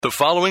The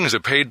following is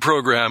a paid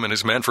program and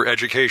is meant for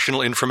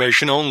educational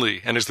information only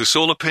and is the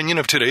sole opinion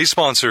of today's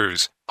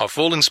sponsors. A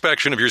full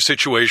inspection of your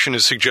situation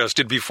is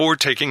suggested before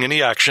taking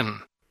any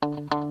action.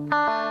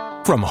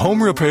 From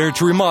home repair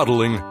to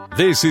remodeling,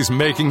 this is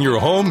Making Your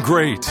Home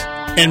Great.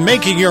 And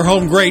Making Your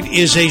Home Great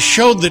is a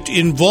show that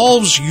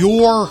involves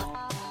your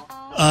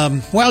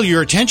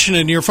attention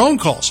and your phone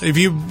calls. If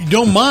you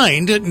don't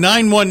mind,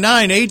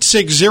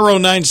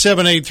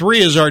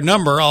 919-860-9783 is our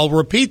number. I'll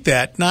repeat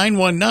that,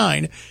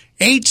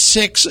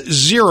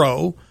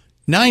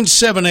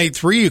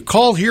 919-860-9783. You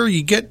call here,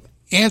 you get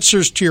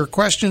answers to your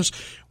questions.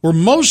 We're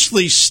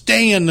mostly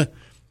staying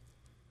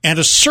at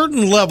a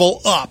certain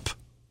level up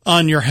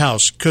on your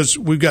house because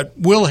we've got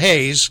Will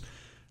Hayes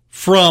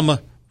from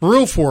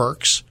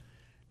Roofworks.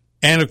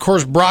 And, of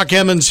course, Brock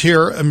Emmons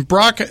here. And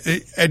Brock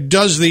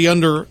does the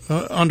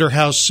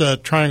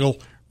underhouse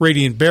triangle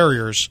radiant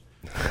barriers.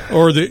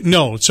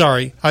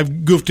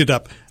 I've goofed it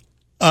up.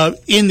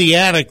 In the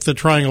attic, the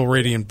triangle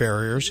radiant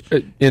barriers.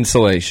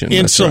 Insulation.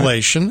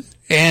 Right.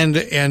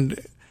 And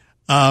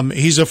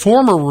he's a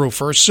former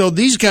roofer. So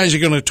these guys are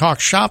going to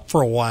talk shop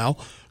for a while.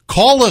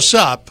 Call us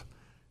up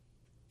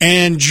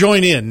and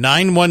join in.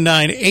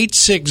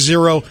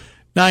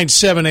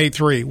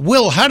 919-860-9783.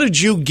 Will, how did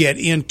you get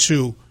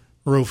into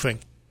roofing?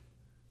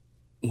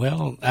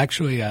 Well,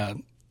 actually, I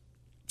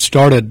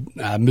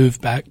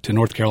moved back to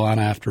North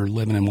Carolina after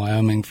living in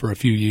Wyoming for a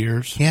few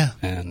years. Yeah.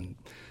 And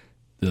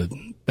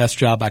the best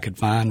job I could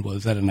find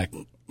was at an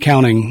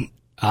accounting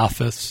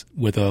office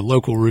with a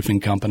local roofing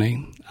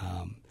company.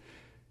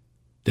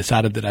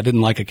 Decided that I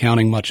didn't like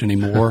accounting much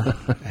anymore.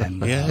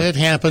 And yeah, it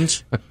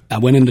happens. I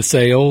went into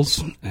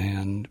sales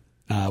and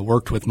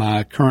worked with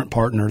my current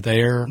partner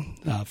there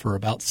for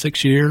about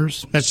 6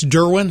 years. That's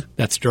Derwin?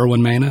 That's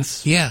Derwin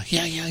Manus. Yeah.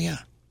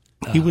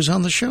 He was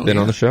on the show. Been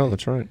on the show,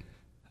 that's right.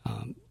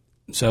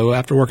 So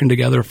after working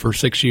together for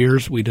 6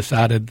 years, we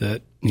decided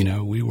that,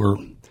 we were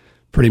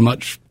pretty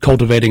much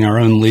cultivating our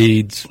own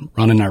leads,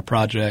 running our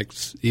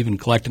projects, even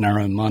collecting our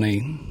own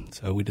money.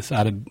 So we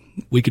decided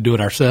we could do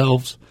it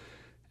ourselves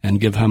and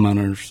give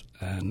homeowners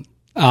an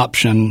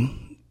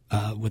option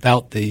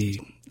without the,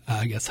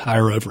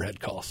 higher overhead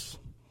costs.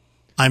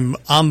 I'm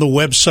on the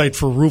website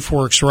for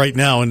Roofworks right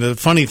now, and the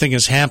funny thing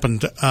has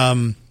happened.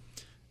 I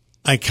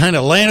kind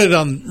of landed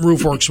on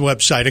Roofworks'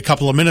 website a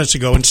couple of minutes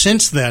ago, and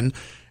since then,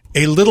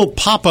 a little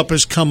pop-up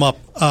has come up,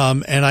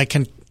 and I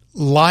can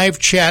live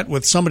chat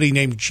with somebody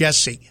named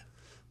Jesse,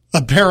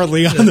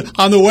 apparently, on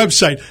the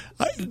website.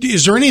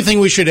 Is there anything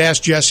we should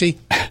ask Jesse?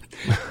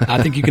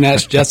 I think you can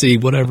ask Jesse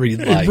whatever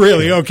you'd like.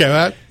 Really?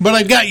 Okay. But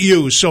I've got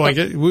you, so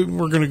we're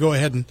going to go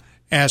ahead and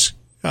ask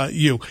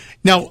you.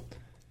 Now,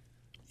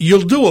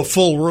 you'll do a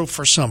full roof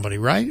for somebody,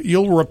 right?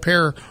 You'll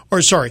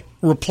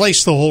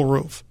replace the whole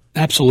roof.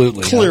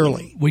 Absolutely.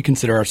 Clearly. We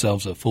consider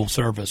ourselves a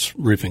full-service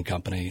roofing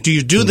company. Do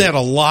you do that a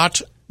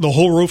lot, the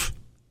whole roof?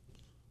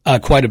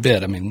 Quite a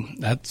bit. I mean,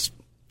 that's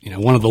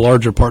one of the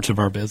larger parts of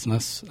our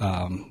business.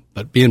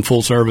 But being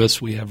full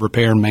service, we have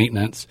repair and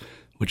maintenance,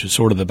 which is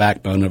sort of the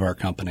backbone of our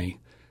company.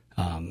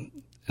 And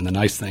the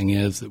nice thing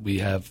is that we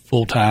have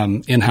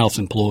full-time in-house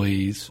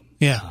employees.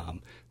 Yeah.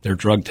 They're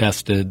drug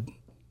tested.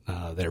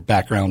 They're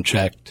background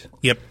checked.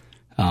 Yep.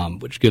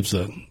 Which gives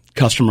the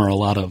customer a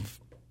lot of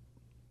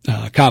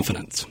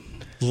confidence.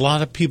 A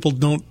lot of people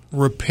don't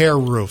repair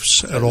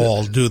roofs at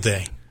all, do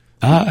they?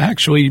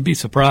 Actually, you'd be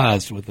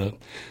surprised with the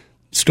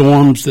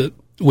storms that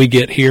we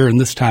get here in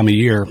this time of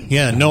year.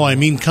 Yeah, no, I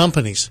mean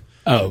companies.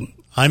 Oh.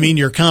 I mean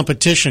your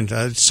competition.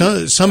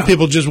 Some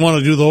people just want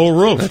to do the whole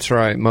roof. That's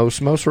right.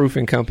 Most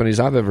roofing companies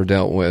I've ever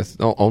dealt with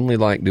only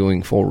like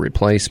doing full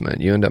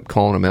replacement. You end up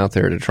calling them out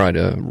there to try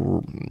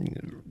to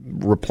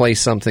replace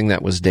something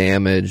that was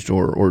damaged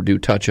or do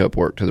touch-up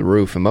work to the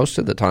roof. And most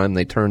of the time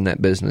they turn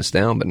that business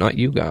down, but not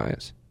you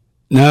guys.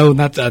 No,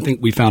 I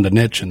think we found a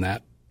niche in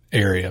that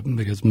area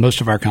because most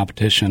of our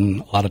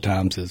competition a lot of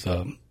times is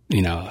a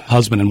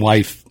husband and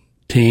wife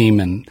team,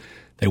 and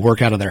they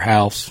work out of their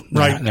house.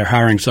 Right. They're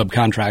hiring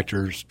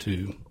subcontractors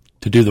to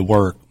do the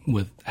work.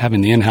 With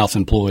having the in-house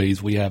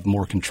employees, we have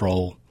more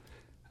control.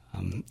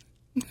 And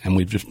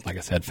we've just, like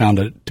I said, found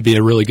it to be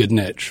a really good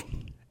niche.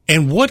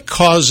 And what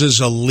causes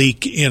a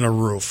leak in a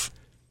roof?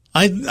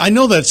 I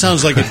know that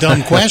sounds like a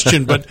dumb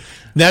question, but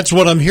that's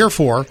what I'm here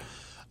for.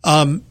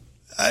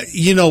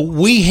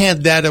 We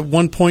had that at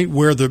one point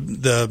where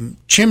the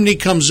chimney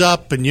comes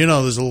up and,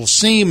 there's a little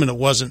seam and it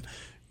wasn't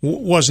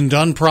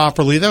done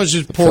properly. That was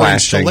just poor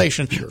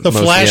installation. Sure. The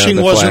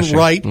flashing wasn't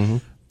right. Mm-hmm.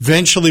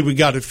 Eventually we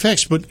got it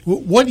fixed. But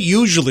what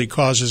usually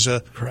causes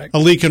a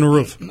leak in a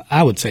roof?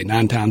 I would say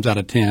 9 times out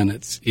of 10,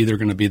 it's either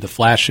going to be the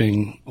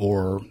flashing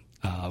or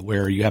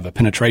where you have a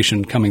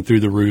penetration coming through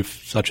the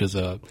roof, such as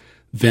a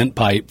vent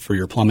pipe for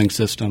your plumbing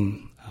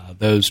system.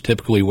 Those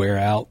typically wear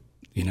out,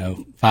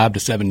 5 to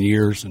 7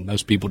 years, and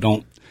most people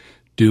don't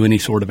do any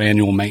sort of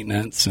annual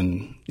maintenance,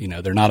 and,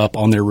 they're not up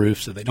on their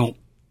roof, so they don't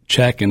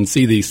check and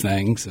see these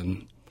things.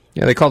 And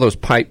yeah, they call those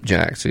pipe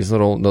jacks, the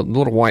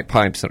little white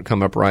pipes that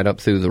come up right up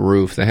through the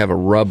roof. They have a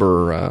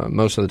rubber,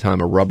 most of the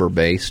time a rubber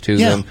base to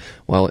them.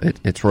 Well,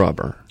 it's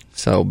rubber.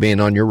 So being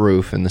on your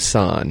roof in the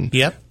sun,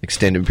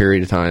 extended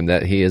period of time,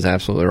 that he is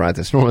absolutely right.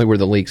 That's normally where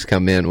the leaks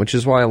come in, which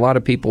is why a lot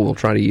of people will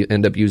try to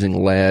end up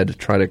using lead,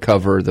 try to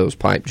cover those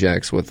pipe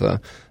jacks with a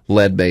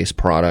lead-based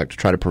product to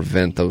try to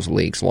prevent those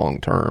leaks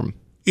long term.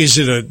 Is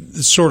it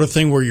a sort of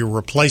thing where you're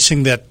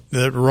replacing that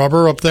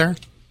rubber up there?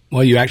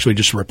 Well, you actually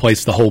just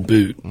replace the whole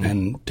boot,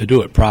 and to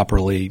do it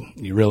properly,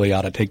 you really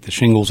ought to take the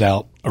shingles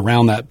out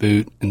around that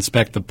boot,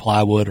 inspect the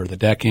plywood or the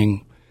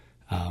decking,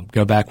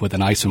 go back with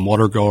an ice and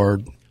water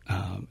guard,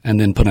 and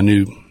then put a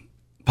new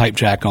pipe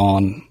jack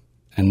on,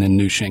 and then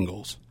new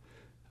shingles.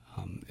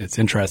 It's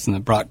interesting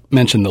that Brock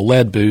mentioned the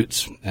lead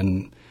boots,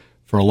 and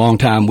for a long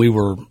time we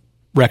were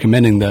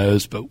recommending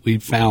those, but we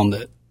found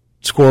that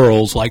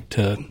squirrels like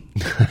to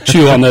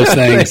chew on those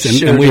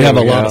things, and we have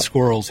a lot of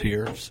squirrels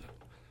here. So.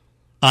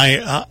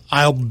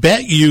 I'll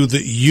bet you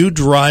that you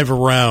drive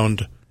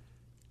around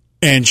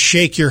and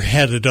shake your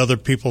head at other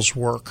people's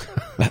work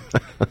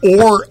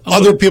or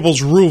other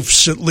people's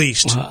roofs, at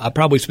least. I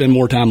probably spend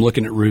more time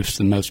looking at roofs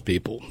than most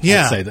people.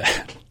 Yeah. I'd say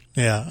that.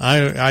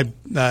 Yeah,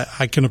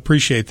 I can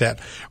appreciate that.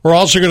 We're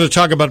also going to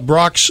talk about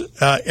Brock's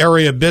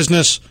area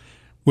business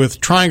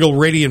with Triangle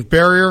Radiant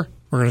Barrier.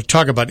 We're going to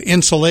talk about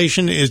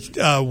insulation.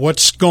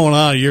 What's going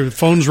on? Your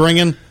phone's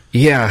ringing?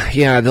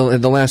 Yeah.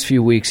 The last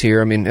few weeks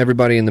here, I mean,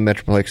 everybody in the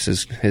Metroplex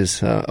is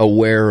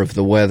aware of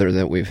the weather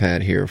that we've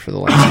had here for the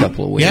last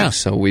couple of weeks. Yeah.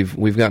 So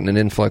we've gotten an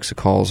influx of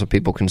calls of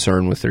people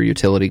concerned with their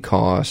utility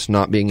costs,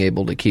 not being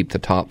able to keep the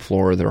top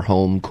floor of their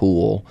home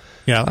cool.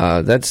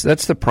 Yeah. That's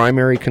the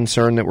primary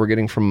concern that we're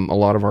getting from a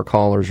lot of our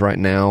callers right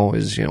now.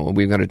 Is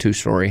we've got a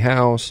 2-story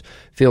house,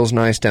 feels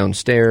nice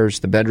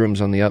downstairs, the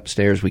bedrooms on the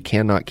upstairs we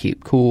cannot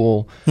keep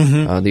cool,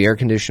 the air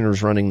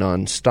conditioner's running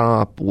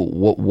nonstop.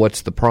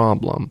 What's the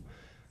problem?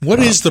 What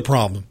is the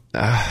problem?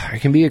 It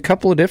can be a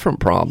couple of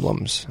different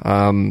problems.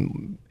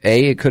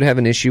 It could have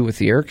an issue with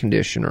the air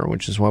conditioner,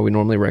 which is why we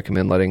normally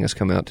recommend letting us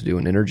come out to do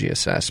an energy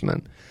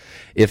assessment.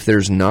 If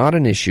there's not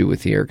an issue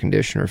with the air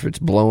conditioner, if it's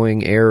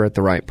blowing air at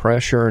the right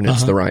pressure and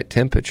it's the right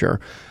temperature,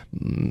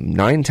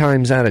 9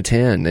 times out of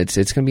 10, it's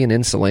going to be an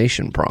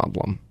insulation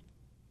problem.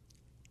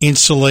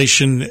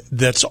 Insulation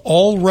that's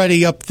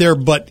already up there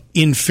but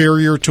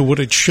inferior to what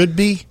it should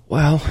be?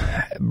 Well,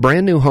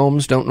 brand new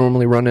homes don't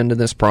normally run into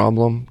this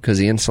problem because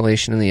the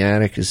insulation in the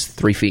attic is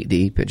 3 feet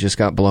deep. It just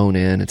got blown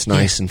in. It's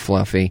nice and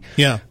fluffy.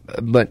 Yeah.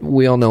 But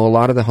we all know a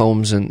lot of the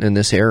homes in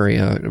this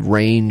area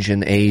range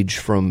in age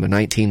from a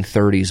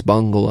 1930s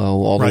bungalow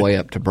all the way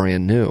up to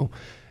brand new.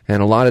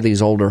 And a lot of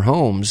these older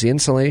homes, the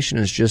insulation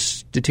is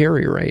just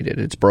deteriorated.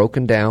 It's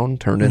broken down,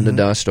 turned into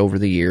dust over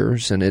the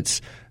years, and it's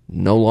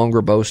no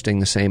longer boasting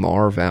the same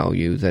R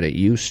value that it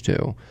used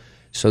to.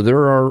 So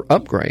there are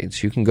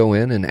upgrades. You can go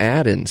in and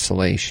add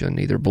insulation,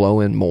 either blow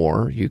in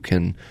more. You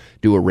can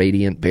do a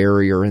radiant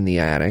barrier in the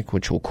attic,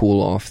 which will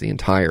cool off the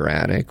entire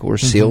attic, or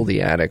seal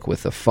the attic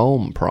with a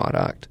foam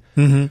product.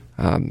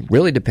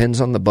 Really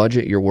depends on the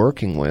budget you're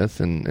working with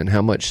and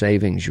how much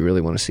savings you really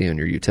want to see on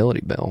your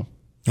utility bill.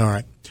 All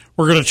right.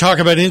 We're going to talk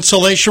about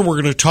insulation.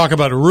 We're going to talk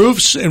about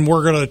roofs, and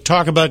we're going to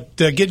talk about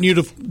getting you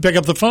to pick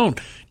up the phone.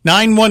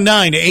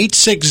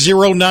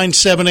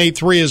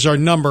 919-860-9783 is our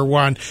number. We're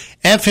on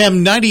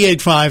FM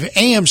 98.5,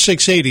 AM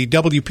 680,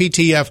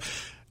 WPTF,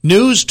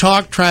 News,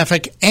 Talk,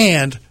 Traffic,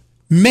 and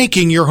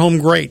Making Your Home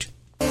Great.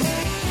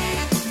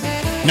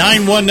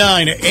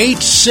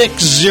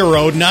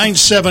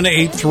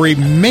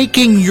 919-860-9783,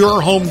 Making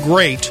Your Home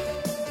Great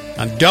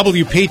on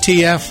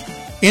WPTF.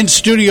 In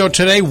studio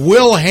today,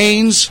 Will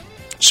Hayes.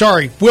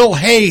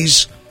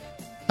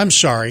 I'm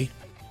sorry.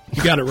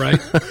 You got it right.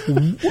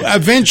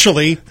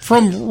 Eventually,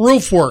 from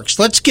Roofworks.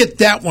 Let's get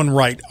that one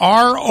right.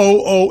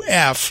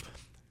 ROOFWERKS.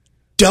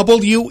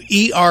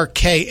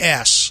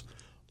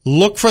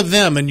 Look for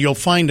them, and you'll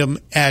find them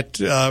at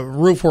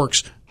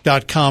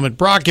roofworks.com. And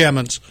Brock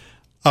Emmons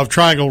of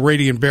Triangle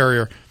Radiant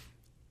Barrier.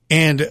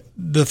 And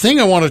the thing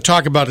I want to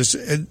talk about is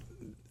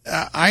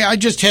I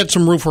just had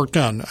some roof work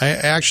done. I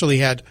actually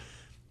had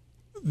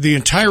the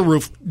entire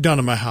roof done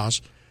in my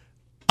house.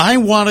 I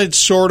wanted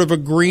sort of a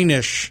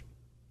greenish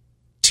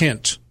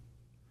tint.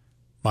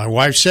 My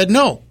wife said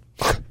no.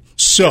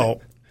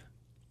 So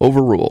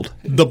overruled.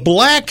 The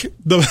black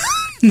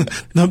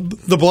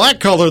the black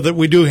color that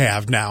we do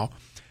have now,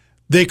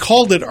 they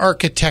called it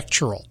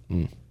architectural.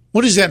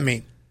 What does that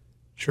mean?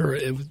 Sure.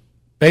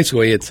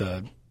 Basically, it's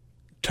a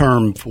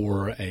term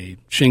for a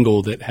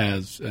shingle that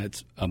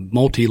it's a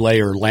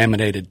multi-layer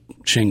laminated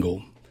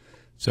shingle.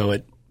 So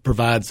it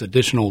provides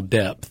additional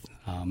depth.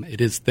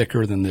 It is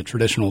thicker than the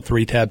traditional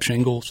 3-tab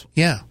shingles.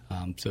 Yeah.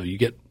 So you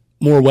get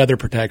more weather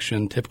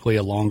protection, typically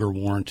a longer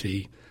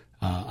warranty,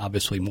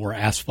 obviously more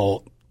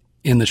asphalt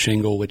in the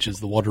shingle, which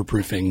is the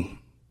waterproofing,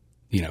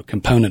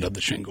 component of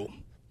the shingle.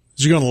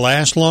 Is it going to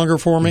last longer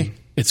for me?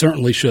 It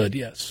certainly should,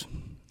 yes.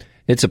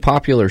 It's a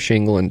popular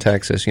shingle in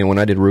Texas. When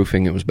I did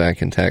roofing, it was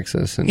back in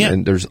Texas,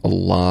 and there's a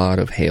lot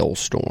of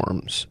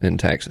hailstorms in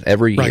Texas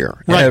every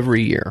year.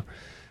 Every year.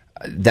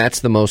 That's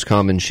the most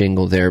common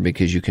shingle there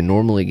because you can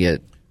normally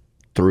get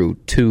through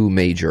 2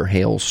 major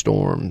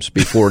hailstorms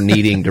before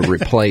needing to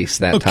replace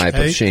that type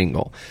of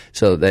shingle.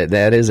 So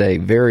that is a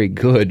very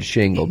good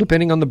shingle,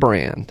 depending on the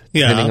brand.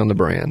 Depending on the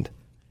brand.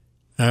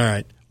 All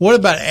right. What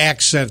about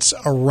accents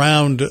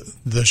around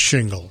the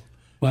shingle?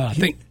 Well, I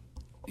think,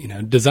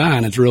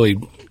 design has really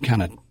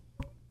kind of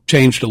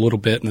changed a little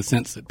bit in the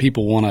sense that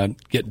people want to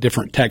get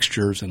different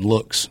textures and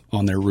looks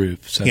on their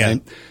roof. So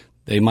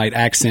they might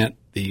accent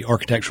the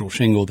architectural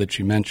shingle that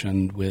you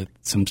mentioned with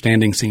some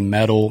standing seam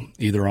metal,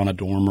 either on a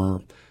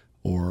dormer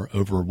or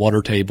over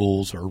water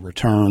tables or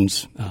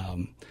returns.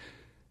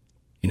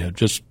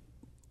 Just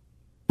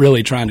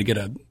really trying to get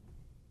a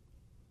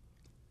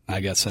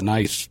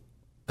nice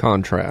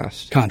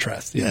contrast.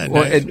 Yeah.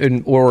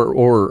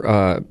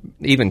 Or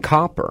even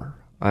copper.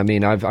 I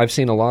mean, I've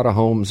seen a lot of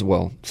homes.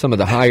 Well, some of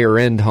the higher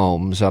end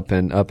homes up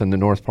in the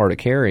north part of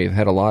Cary have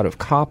had a lot of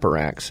copper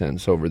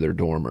accents over their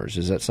dormers.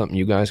 Is that something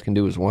you guys can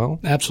do as well?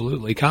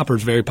 Absolutely, copper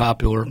is very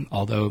popular,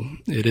 although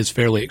it is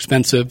fairly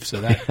expensive. So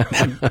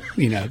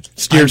that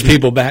steers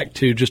people back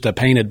to just a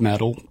painted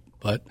metal.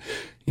 But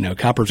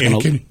copper's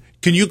going to.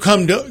 Can you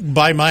come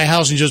by my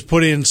house and just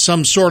put in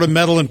some sort of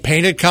metal and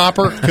paint it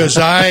copper? Because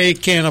I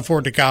can't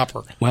afford the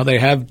copper. Well, they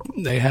have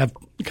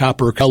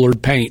copper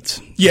colored paints.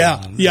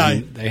 Yeah.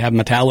 They have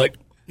metallic,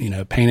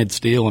 painted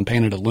steel and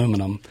painted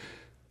aluminum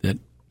that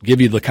give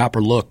you the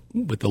copper look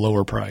with the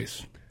lower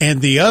price. And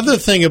the other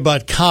thing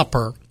about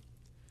copper,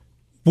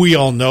 we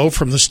all know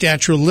from the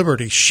Statue of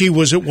Liberty, she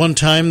was at one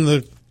time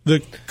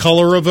the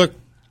color of a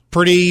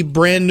pretty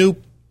brand new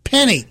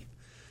penny.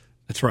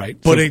 That's right.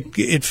 But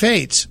it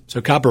fades.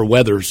 So copper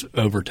weathers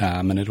over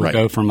time, and it'll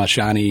go from a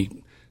shiny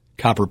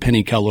copper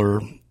penny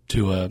color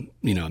to a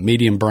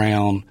medium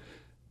brown,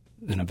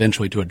 and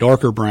eventually to a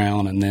darker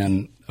brown, and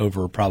then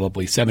over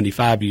probably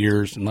 75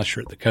 years, unless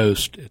you're at the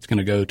coast, it's going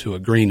to go to a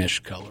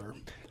greenish color.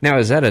 Now,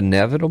 is that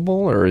inevitable,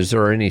 or is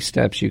there any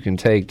steps you can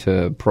take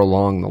to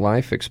prolong the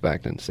life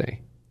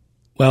expectancy?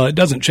 Well, it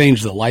doesn't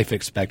change the life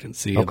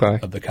expectancy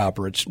of the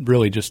copper. It's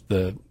really just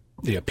the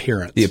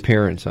appearance. The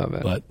appearance of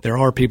it. But there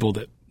are people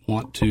that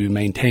want to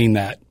maintain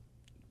that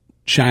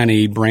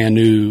shiny, brand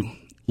new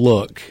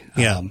look.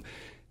 Yeah.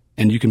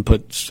 And you can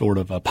put sort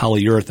of a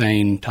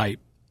polyurethane type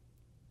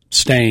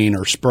stain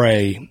or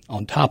spray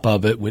on top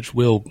of it, which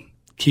will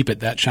keep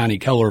it that shiny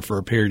color for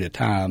a period of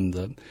time.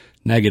 The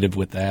negative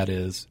with that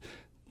is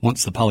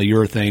once the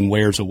polyurethane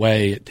wears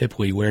away, it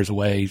typically wears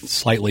away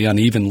slightly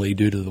unevenly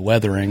due to the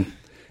weathering.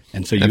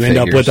 And so you end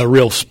up with a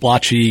real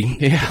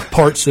splotchy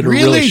parts that are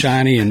really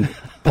shiny and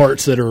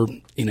parts that are,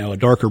 a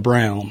darker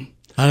brown.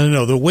 I don't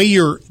know. The way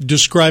you're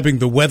describing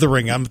the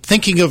weathering, I'm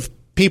thinking of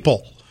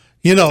people.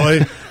 We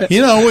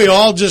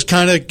all just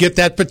kind of get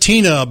that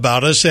patina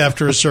about us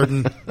after a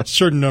certain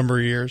number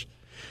of years.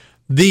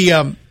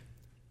 The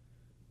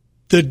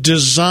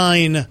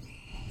design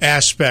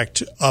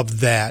aspect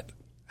of that,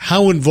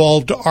 how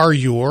involved are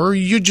you? Or are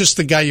you just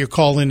the guy you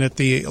call in at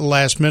the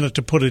last minute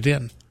to put it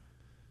in?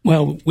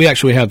 Well, we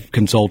actually have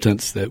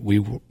consultants that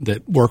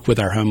work with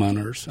our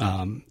homeowners,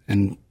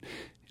 and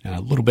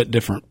a little bit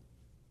different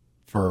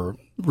for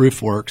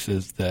RoofWorks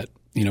is that,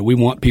 we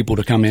want people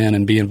to come in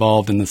and be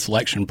involved in the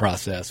selection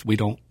process. We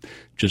don't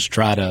just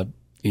try to,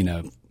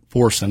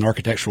 force an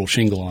architectural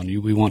shingle on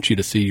you. We want you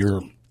to see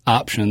your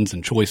options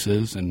and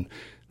choices, and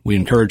we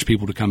encourage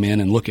people to come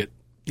in and look at,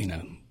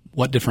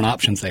 what different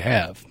options they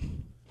have.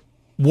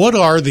 What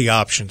are the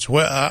options?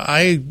 Well,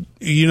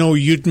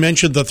 you'd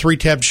mentioned the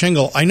 3-tab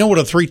shingle. I know what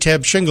a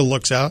 3-tab shingle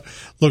looks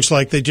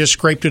like. They just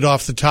scraped it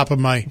off the top of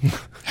my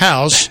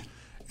house,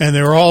 and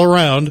they were all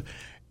around.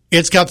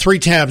 It's got 3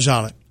 tabs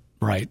on it.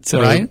 Right.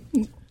 So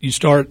you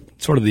start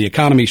sort of the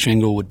economy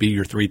shingle would be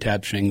your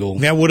 3-tab shingle.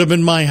 That would have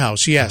been my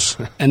house, yes.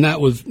 And that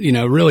was,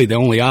 really the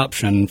only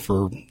option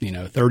for,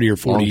 30 or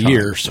 40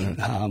 years.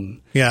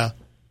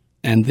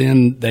 And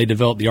then they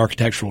developed the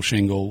architectural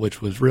shingle,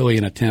 which was really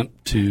an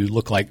attempt to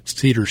look like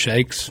cedar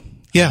shakes.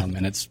 Yeah.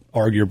 And it's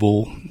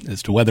arguable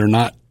as to whether or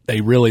not they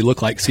really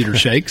look like cedar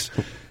shakes.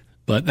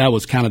 But that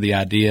was kind of the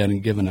idea,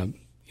 and given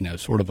a,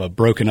 sort of a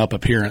broken up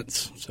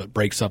appearance. So it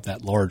breaks up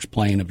that large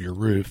plane of your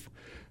roof.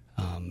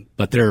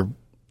 But there are,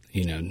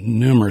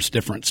 numerous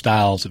different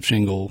styles of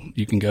shingle.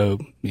 You can go,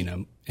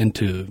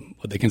 into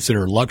what they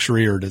consider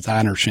luxury or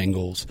designer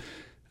shingles,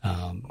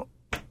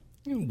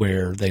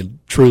 where they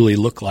truly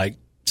look like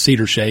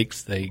cedar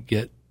shakes. They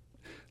get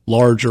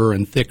larger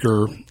and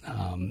thicker.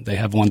 They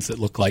have ones that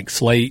look like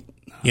slate.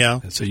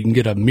 So you can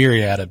get a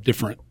myriad of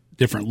different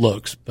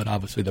looks, but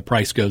obviously the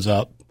price goes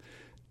up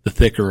the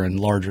thicker and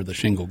larger the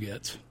shingle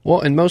gets.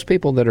 Well, and most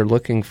people that are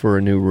looking for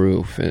a new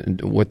roof,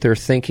 what they're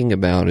thinking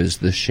about is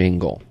the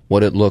shingle,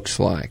 what it looks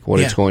like, what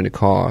it's going to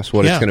cost,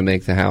 what it's going to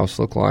make the house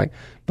look like.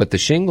 But the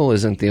shingle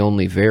isn't the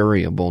only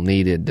variable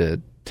needed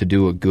to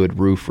do a good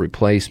roof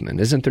replacement.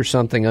 Isn't there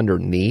something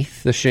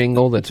underneath the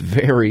shingle that's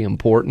very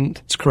important?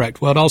 That's correct.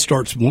 Well, it all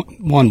starts,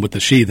 one, with the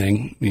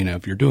sheathing.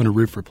 If you're doing a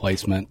roof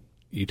replacement,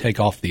 you take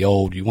off the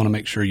old. You want to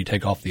make sure you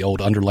take off the old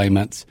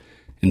underlayments,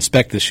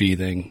 inspect the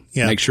sheathing,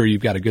 make sure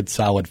you've got a good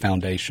solid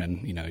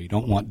foundation. You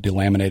don't want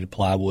delaminated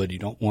plywood. You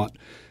don't want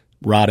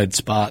rotted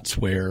spots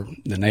where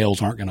the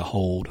nails aren't going to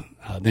hold.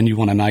 Then you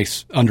want a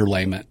nice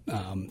underlayment.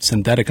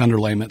 Synthetic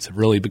underlayments have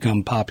really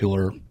become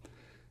popular.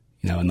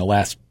 In the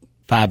last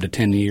 5 to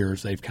 10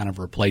 years, they've kind of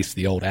replaced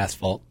the old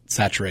asphalt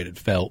saturated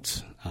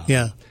felts.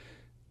 And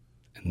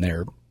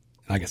they're,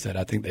 like I said,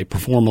 I think they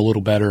perform a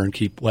little better and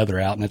keep weather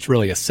out. And it's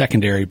really a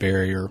secondary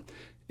barrier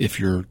if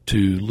you're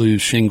to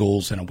lose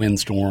shingles in a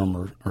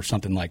windstorm or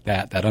something like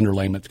that. That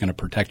underlayment's going to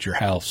protect your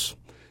house.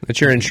 It's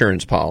your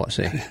insurance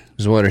policy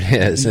is what it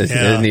is.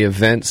 Yeah. In the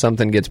event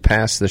something gets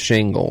past the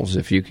shingles,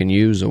 if you can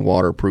use a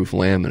waterproof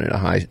laminate,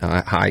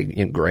 a high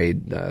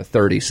grade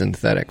 30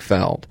 synthetic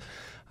felt,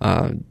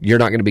 you're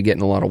not going to be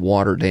getting a lot of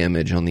water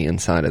damage on the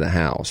inside of the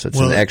house. It's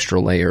an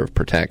extra layer of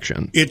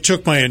protection. It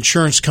took my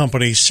insurance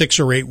company 6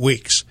 or 8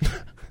 weeks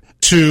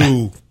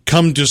to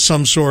come to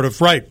some sort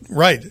of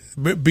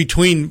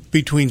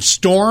between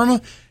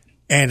storm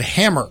and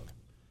hammer.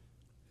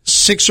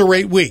 6 or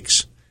 8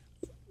 weeks.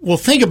 Well,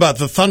 think about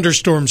the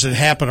thunderstorms that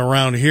happen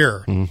around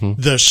here.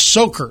 Mm-hmm. The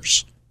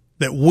soakers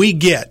that we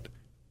get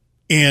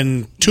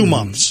in 2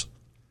 months.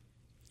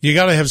 You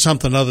got to have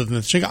something other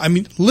than shingles. I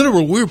mean,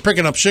 literally, we were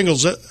picking up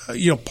shingles,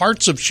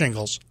 parts of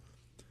shingles.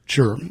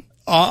 Sure.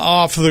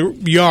 Off the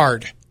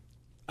yard.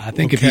 I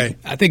think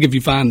if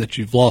you find that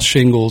you've lost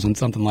shingles and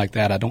something like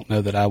that, I don't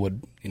know that I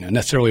would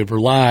necessarily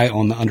rely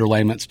on the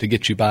underlayments to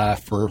get you by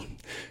for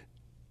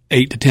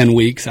 8 to 10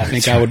 weeks. I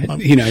think I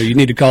would, you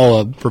need to call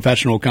a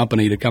professional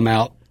company to come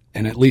out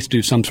and at least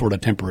do some sort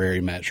of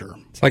temporary measure.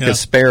 It's like a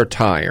spare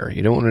tire.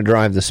 You don't want to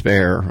drive the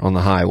spare on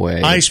the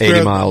highway at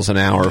 80 miles an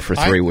hour for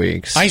 3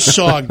 weeks. I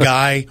saw a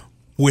guy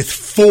with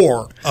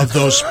 4 of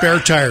those spare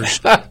tires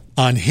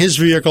on his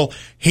vehicle.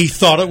 He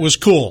thought it was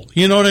cool.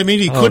 You know what I mean?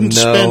 He couldn't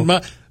spend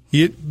money.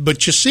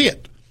 But you see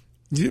it.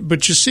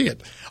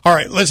 All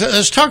right,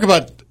 let's talk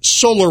about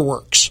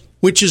SolarWorks,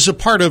 which is a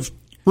part of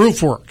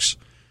RoofWorks.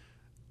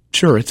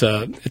 Sure,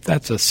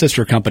 that's a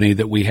sister company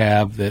that we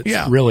have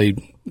that's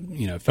really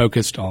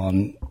focused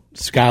on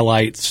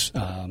skylights,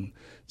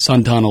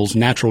 sun tunnels,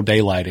 natural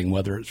daylighting,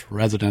 whether it's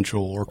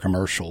residential or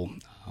commercial.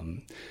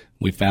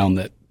 We found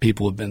that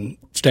people have been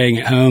staying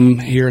at home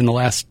here in the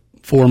last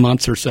 4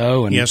 months or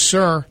so, and yes,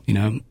 sir.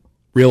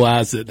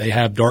 Realize that they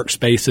have dark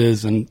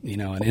spaces and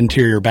an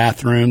interior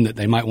bathroom that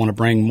they might want to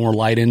bring more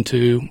light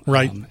into.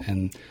 Right,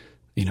 and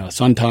a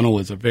sun tunnel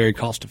is a very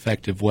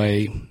cost-effective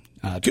way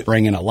to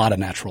bring in a lot of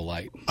natural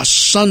light. A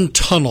sun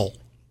tunnel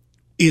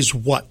is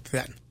what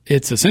then?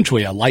 It's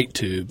essentially a light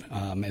tube.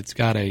 It's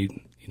got a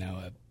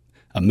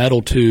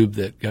metal tube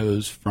that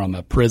goes from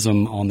a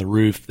prism on the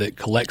roof that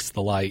collects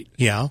the light.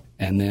 Yeah.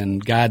 And then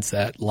guides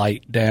that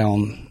light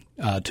down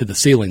to the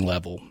ceiling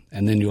level.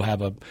 And then you'll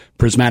have a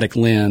prismatic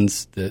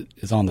lens that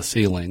is on the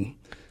ceiling.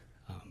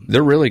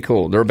 They're really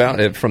cool. They're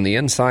about, from the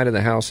inside of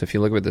the house, if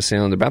you look at the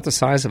ceiling, they're about the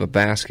size of a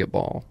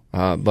basketball.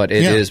 But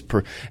it is,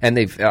 and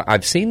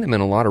I've seen them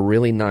in a lot of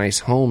really nice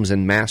homes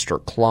and master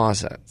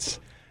closets.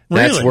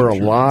 That's where a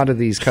lot of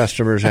these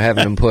customers are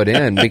having them put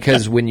in,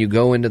 because when you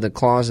go into the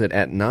closet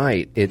at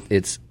night,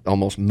 it's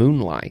almost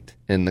moonlight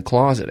in the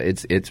closet.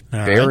 It's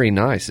very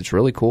nice. It's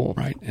really cool.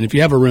 Right. And if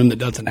you have a room that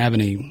doesn't have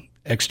any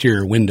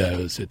exterior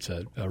windows, it's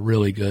a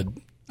really good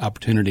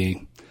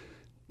opportunity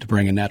to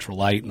bring in natural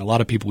light. And a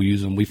lot of people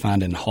use them, we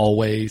find, in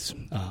hallways,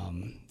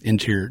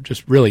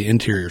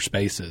 interior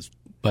spaces.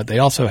 But they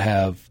also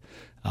have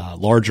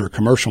larger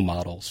commercial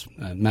models.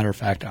 Matter of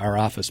fact, our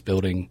office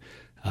building,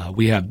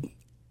 we have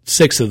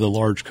 6 of the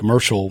large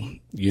commercial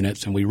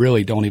units, and we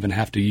really don't even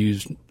have to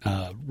use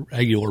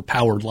regular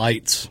powered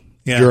lights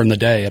during the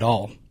day at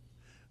all.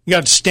 We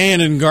got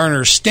Stan in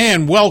Garner.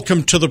 Stan,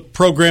 welcome to the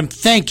program.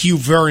 Thank you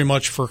very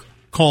much for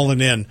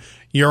calling in.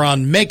 You're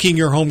on Making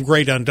Your Home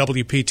Great on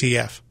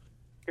WPTF.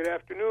 Good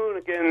afternoon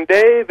again,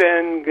 Dave,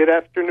 and good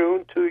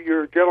afternoon to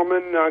your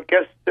gentlemen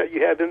guests that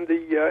you have in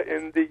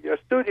the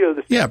studio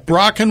this morning.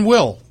 Brock and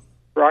Will.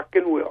 Brock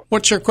and Will.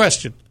 What's your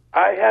question?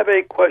 I have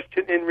a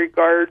question in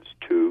regards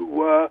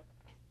to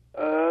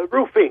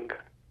roofing.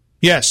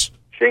 Yes.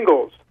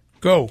 Shingles.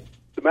 Go.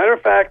 As a matter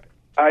of fact,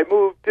 I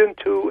moved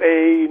into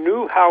a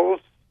new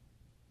house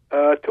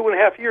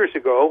 2.5 years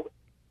ago,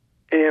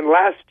 and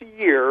last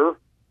year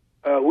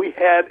we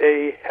had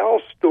a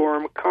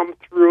hailstorm come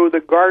through the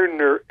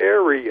Gardner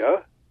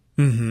area.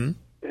 Mm-hmm.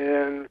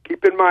 And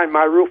keep in mind,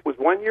 my roof was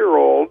 1 year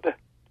old,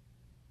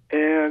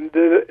 and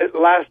it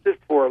lasted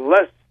for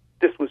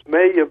this was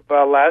May of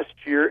last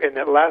year, and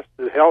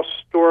the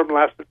hailstorm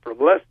lasted for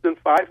less than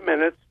 5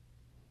 minutes,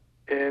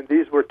 and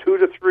these were 2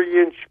 to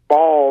 3 inch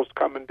balls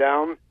coming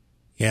down.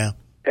 Yeah.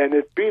 And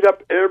it beat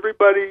up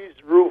everybody's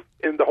roof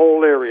in the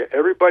whole area.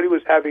 Everybody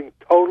was having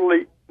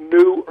totally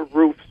new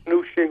roofs,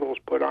 new shingles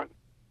put on.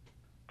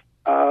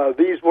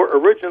 These were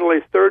originally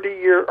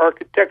 30-year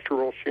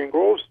architectural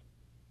shingles,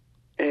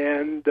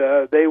 and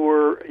they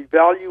were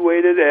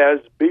evaluated as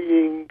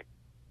being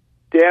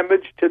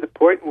damaged to the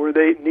point where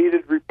they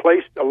needed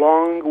replaced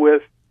along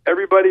with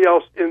everybody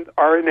else in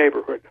our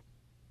neighborhood.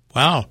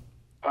 Wow.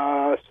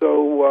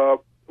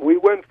 So we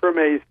went from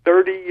a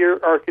 30-year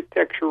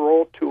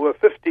architectural to a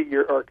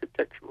 50-year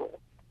architectural.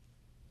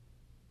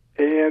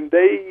 and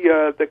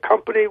the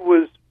company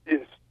was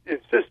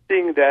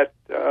insisting that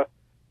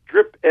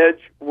drip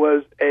edge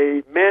was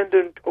a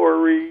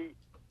mandatory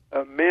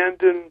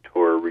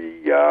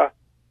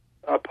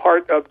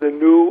part of the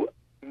new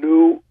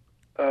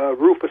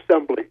roof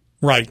assembly.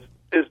 Right.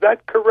 Is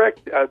that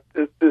correct? Does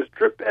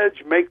drip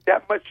edge make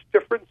that much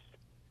difference?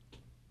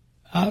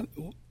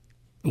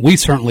 We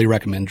certainly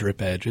recommend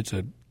drip edge. It's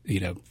a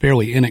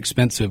fairly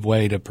inexpensive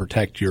way to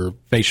protect your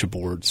fascia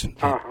boards.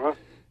 Uh-huh.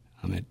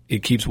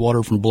 It keeps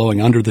water from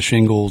blowing under the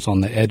shingles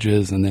on the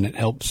edges, and then it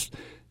helps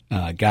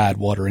guide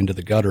water into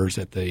the gutters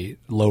at the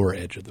lower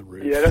edge of the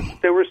roof. Yeah, that's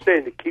what they were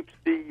saying. It keeps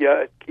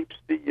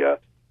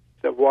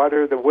the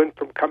water, the wind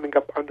from coming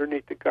up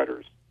underneath the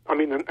gutters.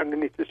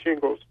 Underneath the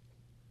shingles.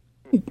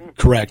 Mm-hmm.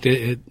 Correct.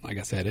 Like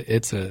I said,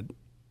 it's a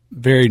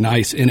very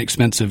nice,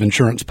 inexpensive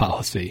insurance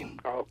policy.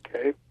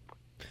 Okay.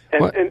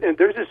 And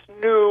there's this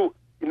new,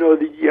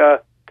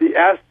 the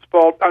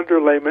asphalt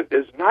underlayment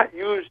is not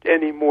used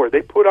anymore.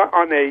 They put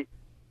on the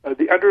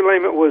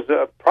underlayment was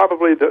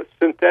probably the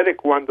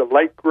synthetic one, the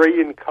light gray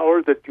in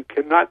color that you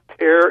cannot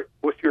tear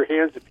with your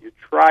hands if you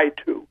try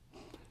to.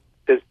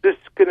 Is this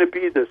going to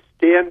be the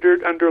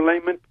standard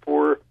underlayment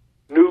for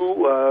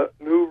new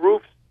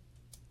roofs?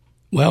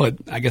 Well,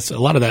 I guess a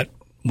lot of that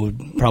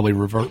would probably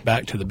revert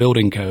back to the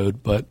building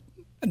code, but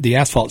the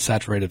asphalt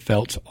saturated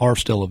felts are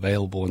still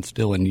available and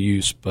still in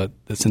use, but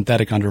the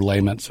synthetic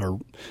underlayments are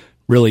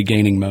really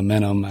gaining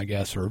momentum, I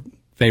guess, or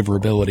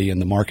favorability in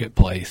the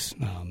marketplace.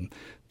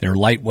 They're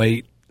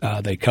lightweight.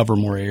 They cover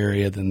more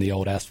area than the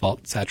old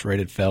asphalt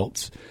saturated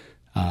felts.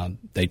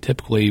 They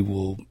typically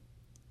will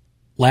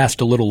last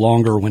a little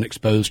longer when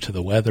exposed to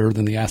the weather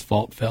than the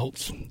asphalt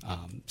felts.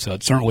 So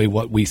it's certainly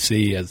what we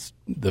see as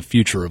the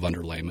future of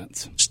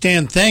underlayments.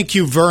 Stan, thank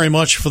you very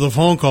much for the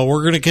phone call.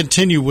 We're going to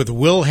continue with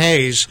Will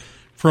Hayes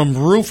from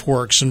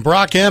Roofworks and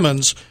Brock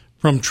Emmons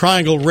from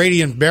Triangle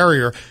Radiant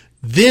Barrier.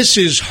 This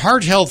is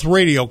Heart Health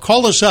Radio.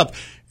 Call us up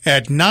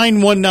at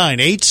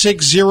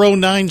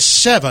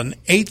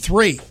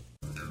 919-860-9783.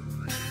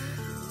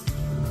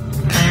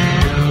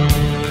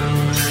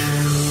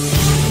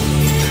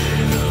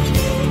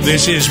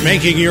 This is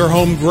Making Your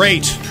Home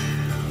Great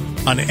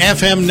on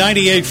FM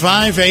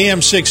 98.5,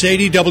 AM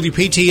 680,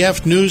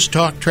 WPTF News,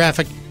 Talk,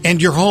 Traffic, and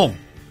Your Home.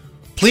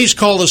 Please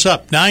call us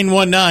up,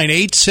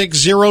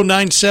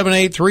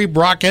 919-860-9783.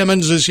 Brock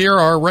Emmons is here,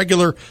 our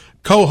regular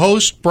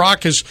co-host.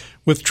 Brock is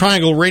with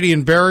Triangle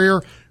Radiant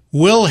Barrier.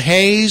 Will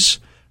Hayes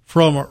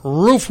from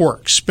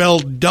Roofworks,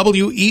 spelled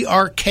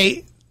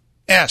W-E-R-K-S.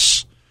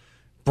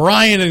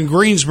 Brian in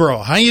Greensboro.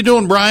 How you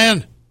doing,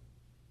 Brian?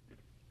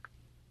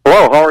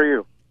 Hello, how are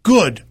you?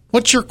 Good.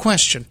 What's your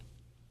question?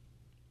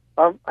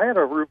 I had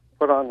a roof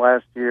put on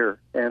last year,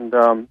 and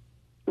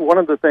one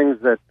of the things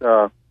that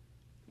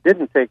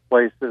didn't take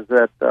place is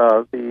that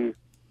the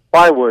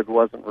plywood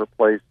wasn't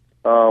replaced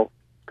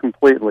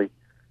completely.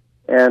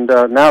 And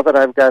now that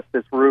I've got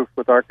this roof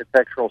with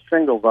architectural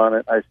shingles on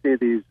it, I see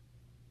these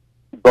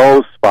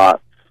bow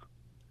spots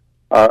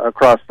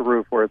across the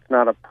roof where it's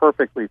not a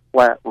perfectly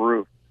flat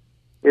roof.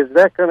 Is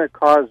that going to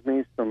cause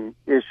me some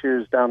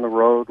issues down the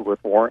road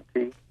with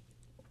warranty?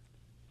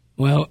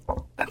 Well,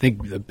 I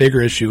think the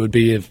bigger issue would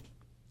be if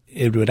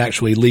it would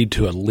actually lead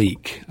to a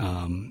leak.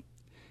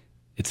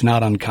 It's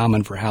not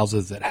uncommon for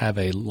houses that have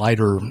a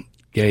lighter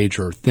gauge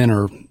or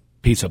thinner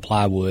piece of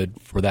plywood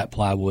for that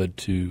plywood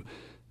to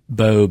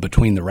bow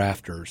between the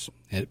rafters.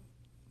 It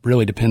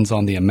really depends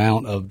on the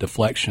amount of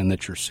deflection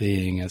that you're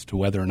seeing as to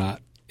whether or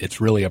not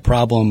it's really a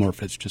problem or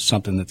if it's just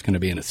something that's going to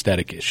be an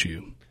aesthetic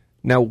issue.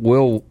 Now,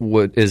 Will,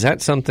 is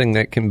that something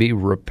that can be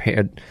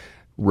repaired?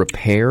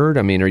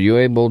 I mean, are you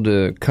able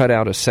to cut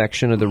out a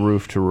section of the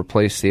roof to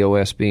replace the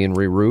OSB and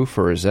re-roof,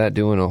 or is that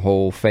doing a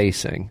whole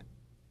facing?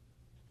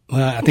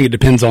 Well, I think it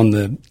depends on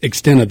the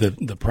extent of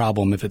the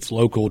problem. If it's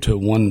local to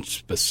one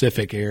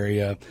specific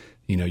area,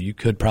 you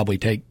could probably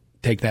take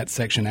that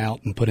section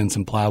out and put in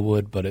some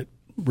plywood, but it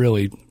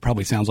really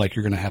probably sounds like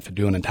you're going to have to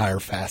do an entire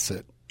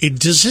facet.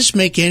 Does this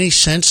make any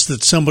sense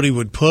that somebody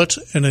would put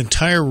an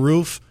entire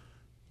roof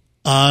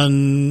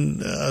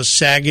on a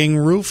sagging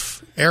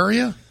roof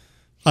area?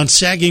 On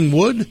sagging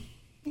wood?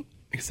 Like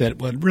I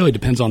said, well, it really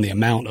depends on the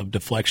amount of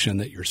deflection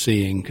that you're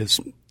seeing, because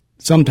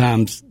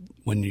sometimes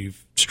when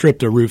you've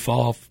stripped a roof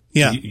off,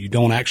 you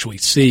don't actually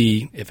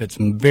see. If it's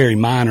very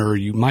minor,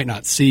 you might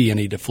not see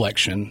any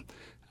deflection.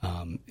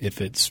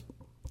 If it's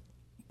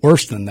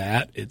worse than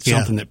that, it's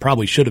something that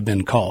probably should have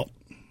been caught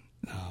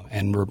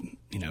and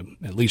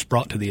at least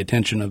brought to the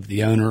attention of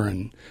the owner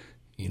and,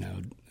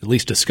 at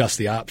least discuss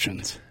the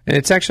options. And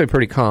it's actually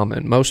pretty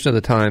common. Most of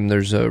the time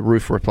there's a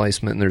roof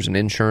replacement and there's an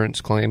insurance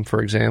claim,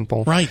 for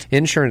example. Right.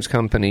 Insurance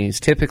companies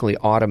typically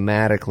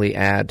automatically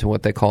add to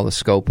what they call the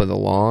scope of the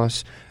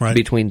loss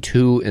between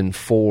 2 and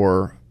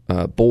 4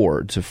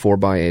 boards of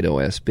 4x8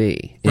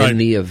 OSB in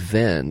the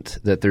event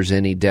that there's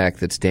any deck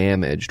that's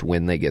damaged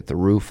when they get the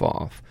roof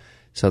off.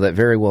 So that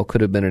very well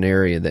could have been an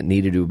area that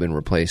needed to have been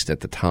replaced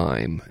at the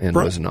time and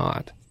was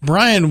not.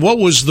 Brian, what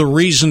was the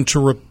reason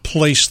to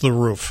replace the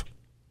roof?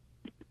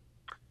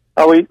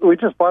 We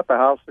just bought the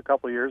house a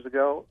couple years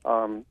ago.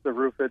 The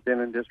roof had been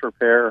in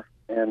disrepair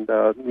and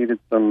needed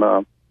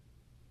some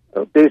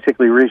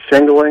basically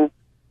re-shingling.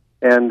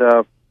 And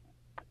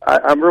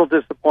I'm real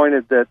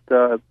disappointed that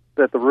the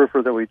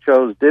roofer that we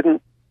chose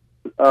didn't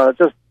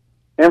just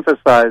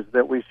emphasize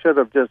that we should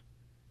have just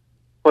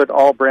put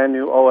all brand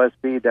new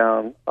OSB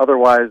down.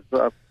 Otherwise,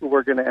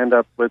 we're going to end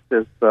up with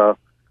this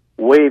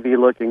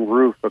wavy-looking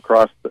roof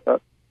across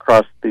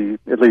the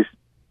at least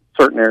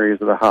certain areas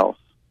of the house.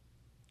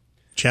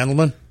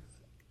 Gentlemen,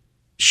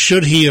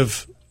 should he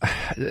have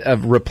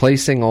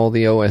replacing all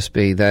the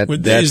OSB?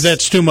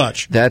 That's too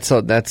much.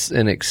 That's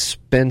an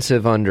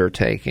expensive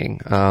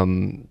undertaking.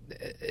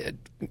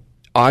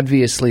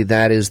 Obviously,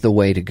 that is the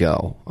way to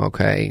go.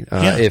 Okay,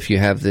 if you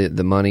have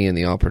the money and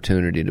the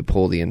opportunity to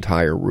pull the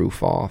entire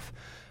roof off.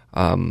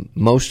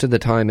 Most of the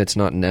time, it's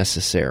not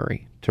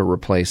necessary to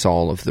replace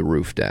all of the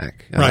roof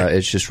deck. Right.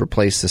 It's just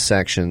replace the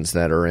sections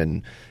that are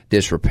in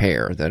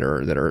disrepair, that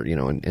are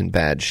in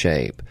bad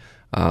shape.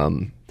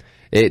 You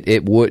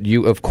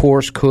of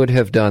course could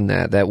have done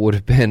that. That would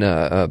have been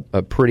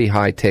a pretty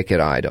high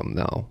ticket item,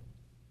 though.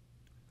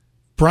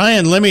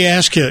 Brian, let me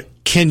ask you: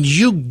 can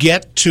you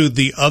get to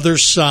the other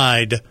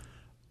side?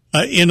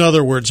 In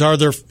other words,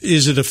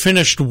 is it a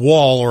finished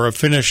wall or a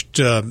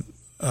finished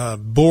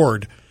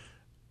board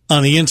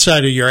on the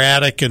inside of your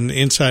attic and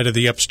inside of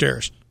the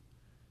upstairs?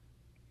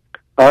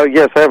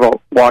 Yes, I have a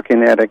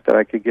walk-in attic that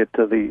I could get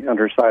to the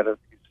underside of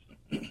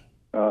these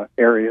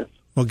areas.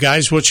 Well,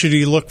 guys, what should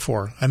he look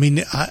for? I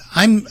mean,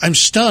 I'm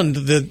stunned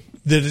that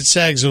it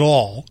sags at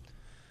all.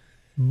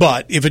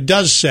 But if it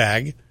does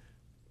sag,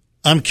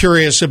 I'm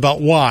curious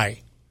about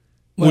why.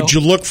 Well, would you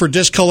look for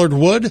discolored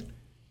wood?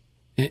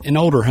 In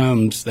older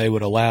homes, they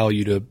would allow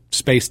you to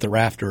space the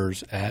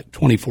rafters at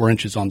 24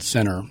 inches on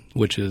center,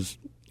 which is,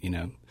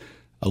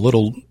 a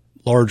little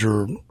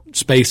larger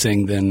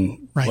spacing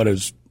than what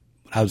is,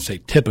 I would say,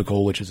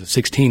 typical, which is a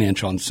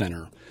 16-inch on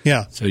center.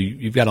 Yeah. So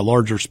you've got a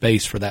larger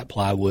space for that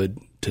plywood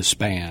to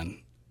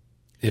span.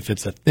 If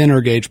it's a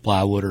thinner gauge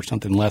plywood or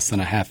something less than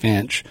a half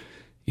inch,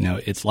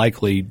 it's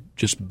likely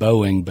just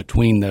bowing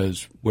between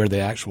those where the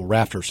actual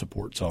rafter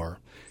supports are.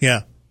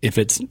 Yeah. If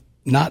it's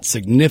not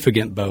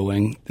significant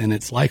bowing, then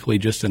it's likely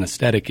just an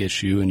aesthetic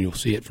issue, and you'll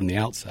see it from the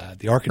outside.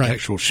 The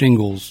architectural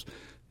shingles,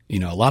 a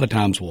lot of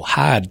times will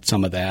hide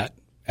some of that.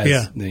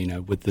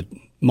 With the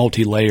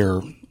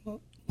multi-layer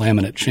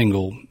laminate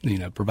shingle,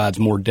 provides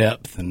more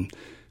depth and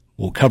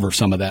will cover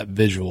some of that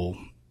visual.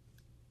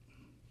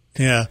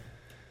 Yeah.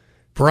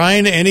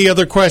 Brian, any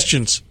other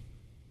questions?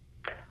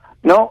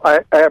 No,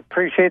 I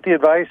appreciate the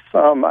advice.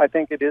 I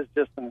think it is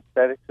just an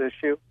aesthetics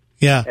issue.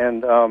 Yeah.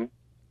 And,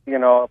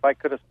 if I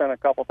could have spent a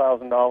couple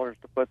 $1,000s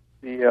to put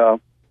the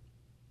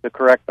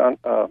correct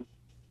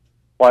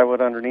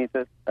plywood underneath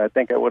it, I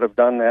think I would have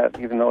done that,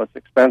 even though it's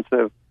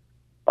expensive.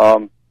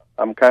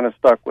 I'm kind of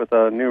stuck with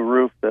a new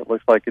roof that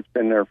looks like it's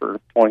been there for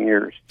 20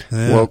 years.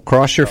 Yeah. Well,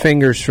 cross your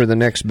fingers for the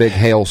next big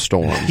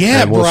hailstorm.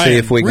 Yeah, and we'll Brian, see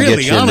if we can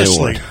really, get you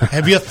honestly, a new one.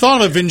 have you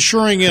thought of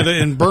insuring it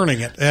and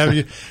burning it? Have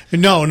you?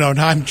 No,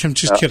 I'm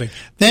just kidding.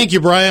 Thank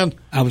you, Brian.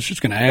 I was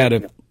just going to add,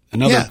 if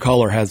another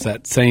caller has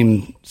that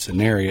same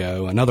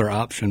scenario, another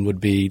option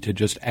would be to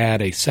just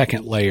add a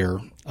second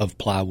layer of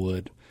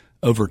plywood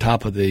over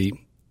top of the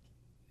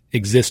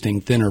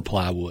existing thinner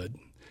plywood.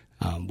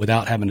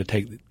 Without having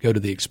to go to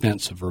the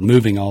expense of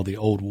removing all the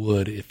old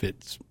wood if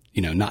it's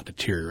not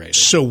deteriorated.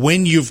 So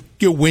when you've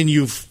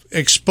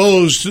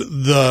exposed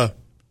the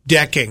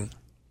decking,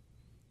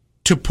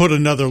 to put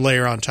another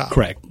layer on top.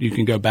 Correct. You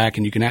can go back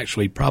and you can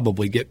actually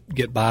probably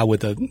get by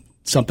with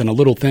something a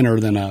little thinner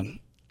than a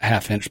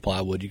half-inch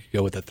plywood. You could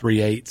go with a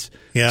 3/8,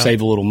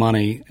 save a little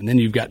money, and then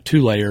you've got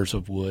 2 layers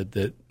of wood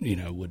that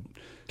would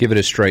give it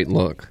a straight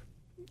look.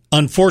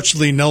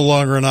 Unfortunately, no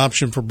longer an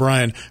option for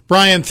Brian.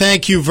 Brian,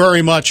 thank you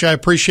very much. I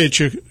appreciate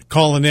you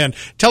calling in.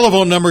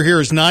 Telephone number here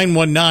is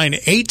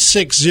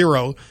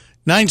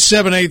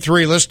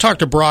 919-860-9783. Let's talk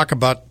to Brock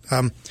about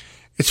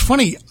it's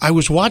funny, I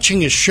was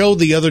watching a show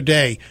the other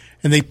day,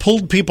 and they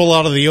pulled people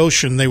out of the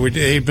ocean.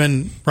 They'd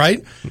been,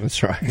 right?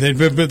 That's right.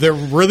 They're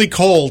really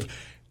cold.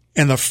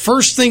 And the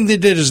first thing they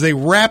did is they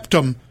wrapped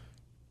them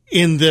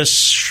in this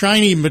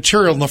shiny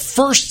material. And the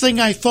first thing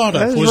I thought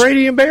of was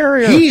radiant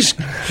barrier. He's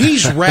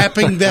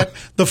wrapping that.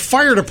 The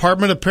fire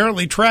department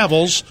apparently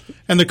travels,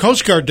 and the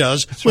Coast Guard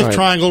does, with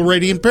Triangle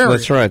Radiant Barrier.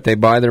 That's right. They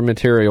buy their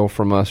material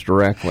from us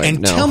directly.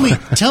 And tell me,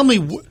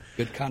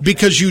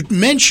 because you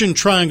mentioned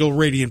Triangle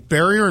Radiant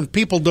Barrier, and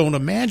people don't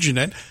imagine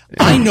it.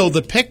 I know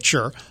the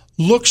picture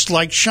looks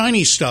like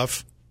shiny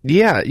stuff.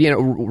 Yeah,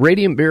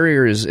 radiant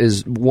barrier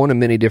is one of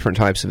many different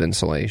types of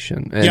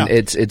insulation, and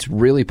it's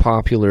really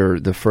popular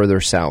the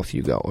further south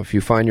you go. If you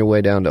find your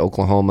way down to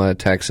Oklahoma,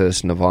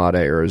 Texas, Nevada,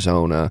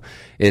 Arizona,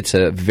 it's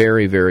a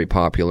very, very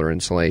popular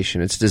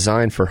insulation. It's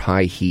designed for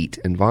high heat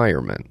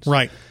environments.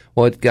 Right.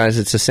 Well, guys,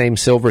 it's the same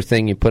silver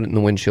thing you put in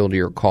the windshield of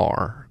your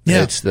car.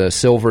 Yeah. It's the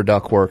silver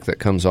ductwork that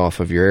comes off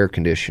of your air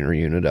conditioner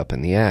unit up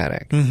in the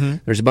attic. Mm-hmm.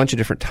 There's a bunch of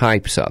different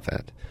types of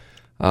it.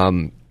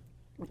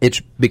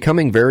 It's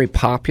becoming very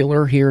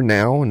popular here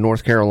now in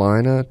North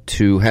Carolina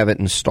to have it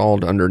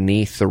installed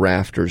underneath the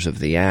rafters of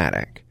the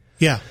attic.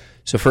 Yeah.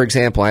 So, for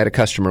example, I had a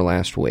customer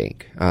last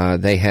week.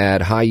 They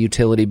had high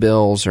utility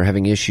bills. They're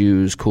having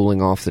issues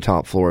cooling off the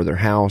top floor of their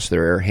house.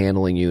 Their air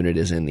handling unit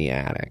is in the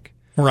attic.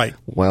 Right.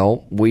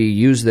 Well, we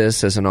used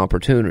this as an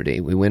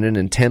opportunity. We went in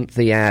and temped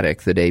the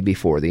attic the day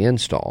before the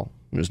install.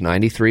 It was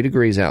 93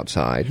 degrees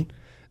outside.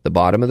 The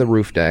bottom of the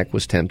roof deck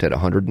was temped at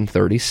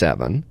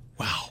 137.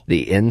 Wow.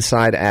 The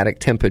inside attic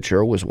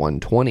temperature was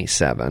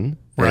 127.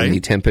 Right. And the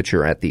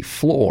temperature at the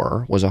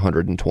floor was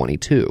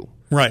 122.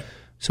 Right.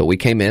 So we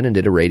came in and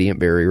did a radiant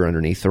barrier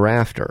underneath the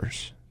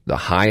rafters. The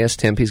highest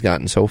temp he's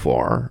gotten so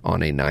far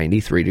on a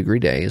 93-degree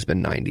day has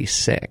been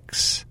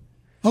 96.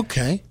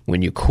 Okay.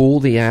 When you cool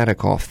the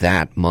attic off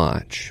that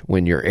much,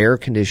 when your air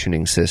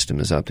conditioning system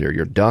is up there,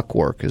 your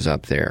ductwork is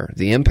up there,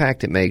 the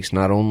impact it makes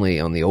not only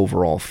on the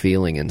overall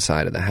feeling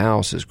inside of the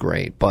house is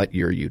great, but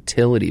your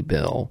utility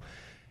bill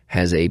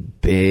has a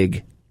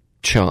big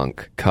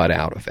chunk cut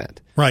out of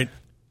it. Right.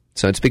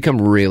 So it's become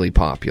really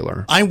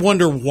popular. I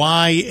wonder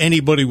why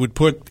anybody would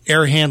put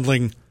air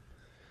handling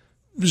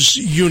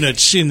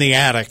units in the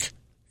attic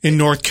in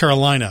North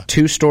Carolina.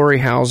 2-story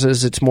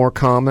houses, it's more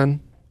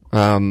common.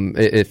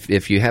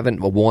 If you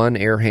haven't one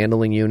air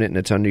handling unit and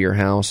it's under your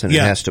house and it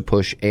has to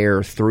push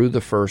air through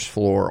the first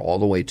floor all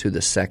the way to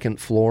the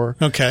second floor,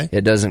 okay,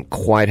 it doesn't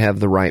quite have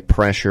the right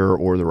pressure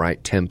or the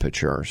right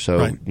temperature.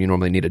 So you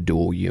normally need a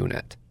dual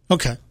unit.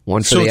 Okay.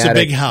 One for so the it's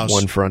attic, a big house.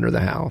 one for under the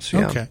house.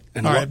 Yeah. Okay.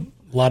 And all a right.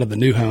 lot of the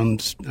new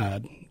homes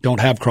don't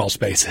have crawl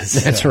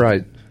spaces. That's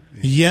right.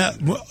 Yeah.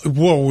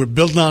 Whoa, we're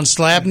building on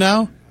slab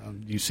now?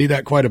 You see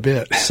that quite a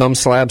bit. Some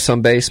slab,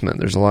 some basement.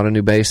 There's a lot of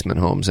new basement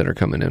homes that are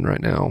coming in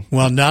right now.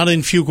 Well, not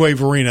in Fuquay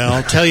Varina.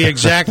 I'll tell you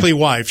exactly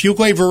why.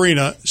 Fuquay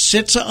Varina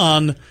sits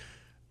on,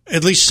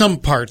 at least some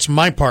parts,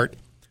 my part,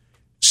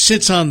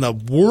 sits on the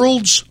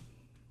world's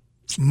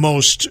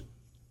most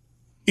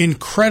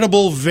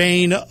incredible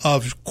vein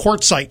of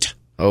quartzite.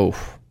 Oh.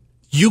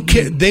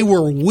 They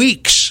were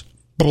weeks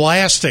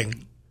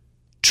blasting,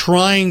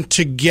 trying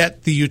to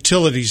get the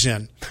utilities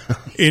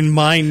in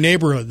my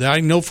neighborhood. I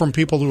know from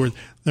people who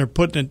they're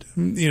putting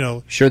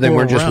it, Sure, they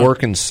weren't just around.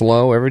 working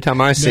slow. Every time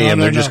I see them,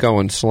 they're just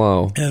going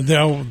slow. And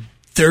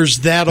there's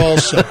that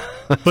also.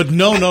 But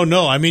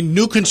no. I mean,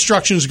 new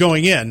construction's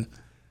going in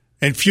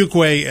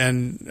Fuquay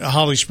and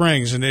Holly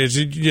Springs, and it's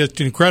just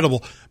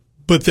incredible.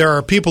 But there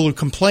are people who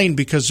complain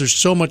because there's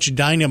so much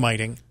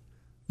dynamiting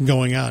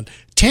going on.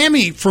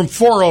 Tammy from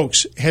Four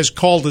Oaks has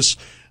called us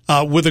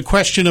with a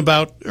question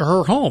about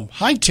her home.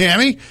 Hi,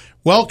 Tammy.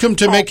 Welcome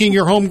to Making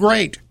Your Home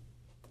Great.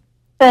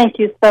 Thank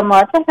you so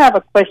much. I have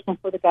a question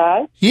for the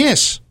guys.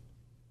 Yes.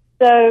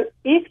 So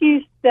if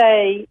you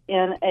stay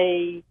in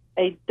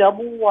a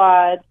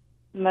double-wide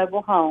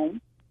mobile home,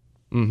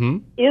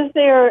 is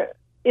there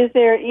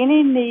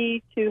any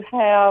need to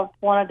have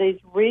one of these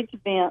ridge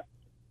vents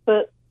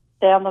put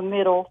down the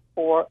middle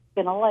for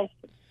ventilation?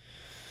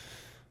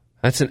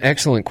 That's an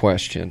excellent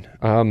question.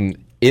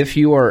 If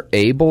you are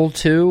able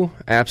to,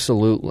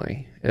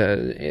 absolutely.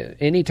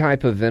 Any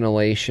type of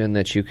ventilation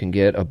that you can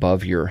get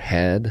above your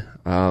head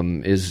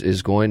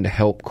is going to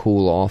help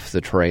cool off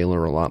the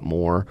trailer a lot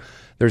more.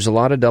 There's a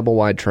lot of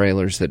double-wide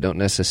trailers that don't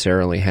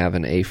necessarily have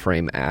an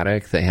A-frame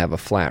attic. They have a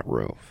flat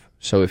roof.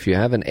 So if you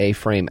have an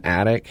A-frame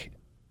attic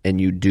and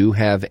you do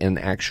have an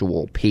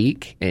actual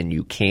peak and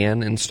you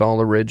can install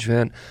a ridge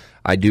vent,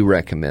 I do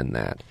recommend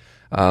that.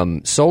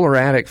 Solar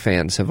attic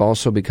fans have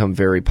also become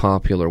very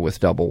popular with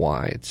double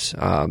wides.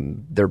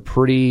 They're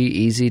pretty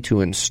easy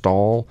to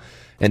install,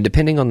 and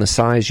depending on the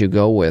size you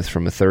go with,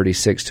 from a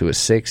 36 to a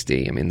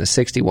 60, I mean, the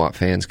 60-watt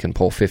fans can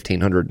pull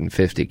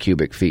 1,550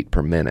 cubic feet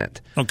per minute.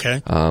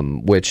 Okay.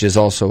 Which is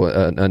also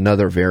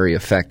another very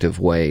effective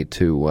way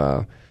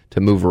to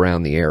move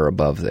around the air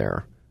above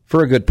there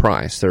for a good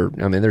price. There's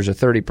a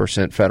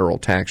 30% federal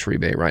tax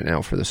rebate right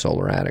now for the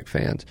solar attic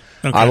fans.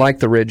 Okay. I like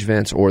the ridge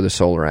vents or the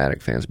solar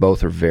attic fans.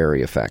 Both are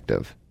very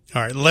effective.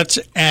 All right, let's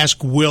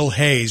ask Will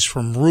Hayes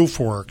from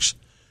RoofWorks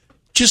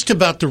just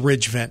about the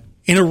ridge vent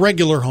in a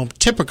regular home,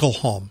 typical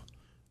home,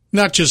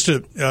 not just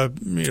a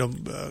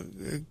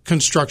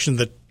construction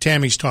that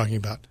Tammy's talking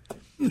about.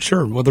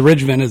 Sure. Well, the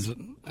ridge vent is,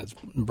 as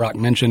Brock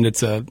mentioned,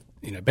 it's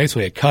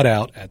basically a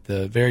cutout at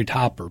the very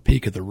top or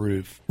peak of the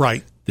roof.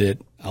 Right. That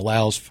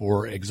allows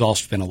for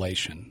exhaust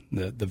ventilation.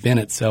 The vent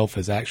itself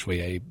is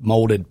actually a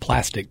molded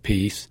plastic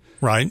piece.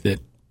 Right. That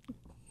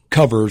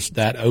covers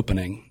that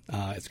opening.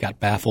 It's got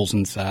baffles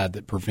inside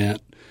that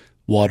prevent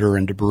water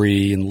and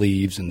debris and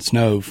leaves and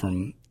snow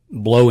from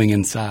blowing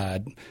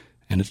inside.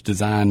 And it's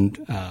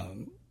designed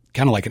kind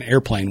of like an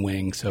airplane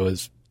wing. So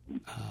as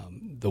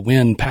the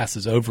wind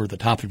passes over the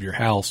top of your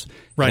house,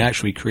 it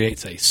actually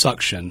creates a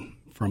suction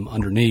from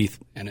underneath,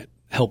 and it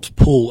helps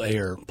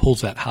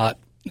pulls that hot,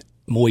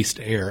 moist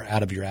air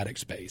out of your attic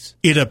space.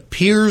 It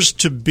appears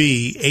to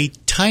be a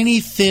tiny,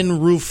 thin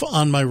roof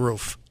on my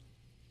roof,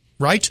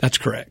 right? That's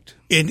correct.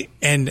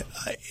 And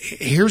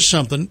here's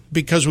something,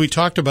 because we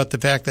talked about the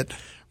fact that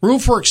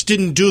RoofWorks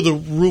didn't do the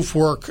roof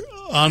work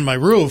on my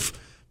roof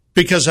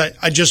because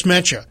I just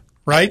met you,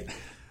 right?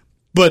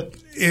 But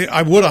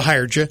I would have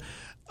hired you.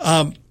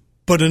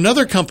 But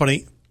another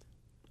company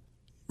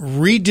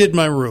redid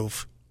my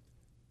roof,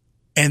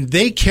 and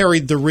they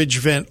carried the ridge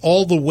vent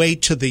all the way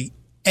to the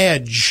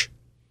edge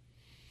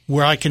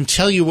where I can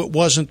tell you it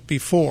wasn't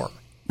before.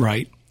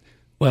 Right.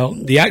 Well,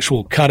 the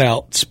actual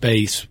cutout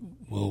space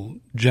will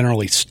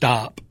generally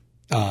stop,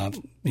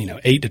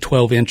 8 to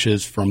 12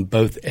 inches from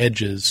both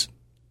edges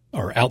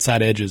or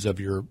outside edges of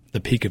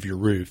the peak of your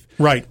roof.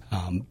 Right.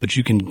 But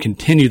you can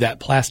continue that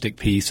plastic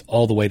piece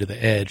all the way to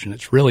the edge, and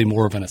it's really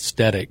more of an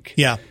aesthetic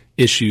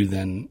issue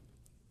than,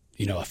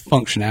 a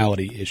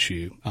functionality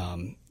issue.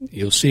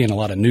 You'll see in a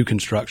lot of new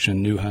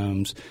construction, new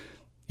homes,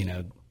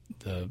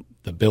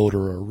 the builder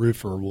or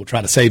roofer will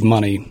try to save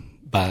money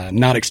by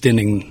not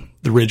extending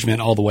the ridge vent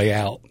all the way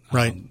out.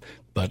 Right.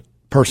 But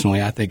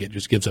personally, I think it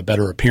just gives a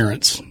better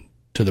appearance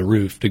to the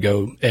roof to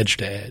go edge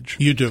to edge.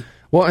 You do.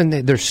 Well, and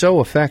they're so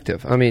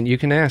effective. I mean, you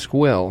can ask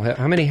Will,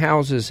 how many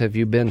houses have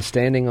you been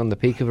standing on the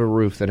peak of a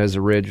roof that has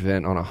a ridge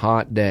vent on a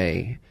hot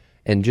day,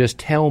 and just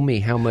tell me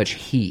how much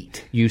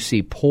heat you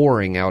see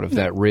pouring out of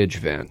that ridge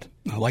vent?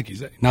 Like you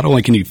say, not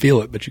only can you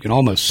feel it, but you can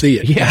almost see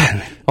it.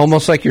 Yeah,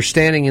 almost like you're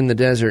standing in the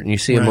desert and you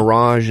see a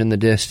mirage in the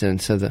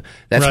distance. That's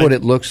what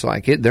it looks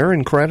like. They're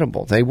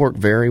incredible. They work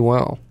very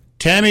well.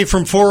 Tammy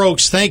from Four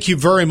Oaks, thank you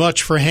very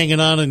much for hanging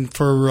on and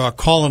for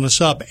calling us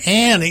up.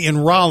 Ann in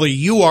Raleigh,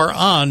 you are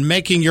on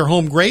Making Your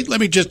Home Great.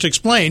 Let me just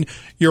explain.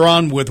 You're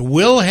on with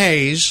Will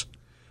Hayes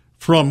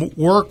from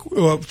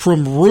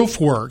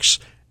Roofworks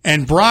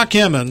and Brock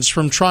Emmons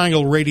from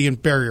Triangle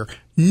Radiant Barrier.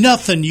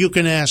 Nothing you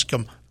can ask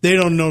them they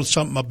don't know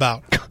something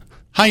about.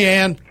 Hi,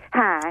 Ann.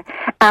 Hi.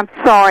 I'm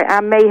sorry. I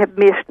may have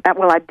missed,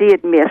 I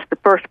did miss the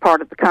first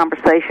part of the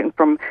conversation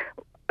from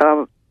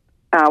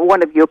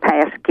one of your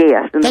past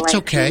guests in the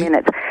last few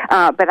minutes.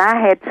 But I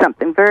had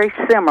something very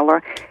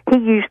similar. He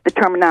used the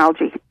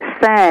terminology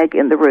sag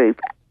in the roof.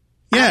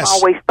 Yes. I've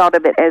always thought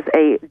of it as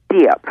a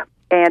dip.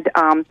 And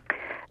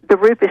the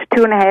roof is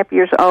 2.5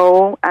 years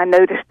old. I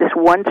noticed this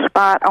one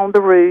spot on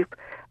the roof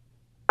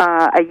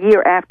a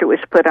year after it was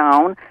put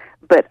on,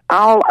 but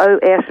all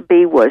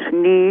OSB was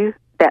new.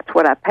 That's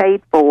what I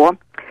paid for.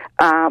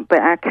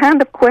 But I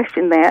kind of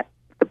questioned that.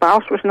 The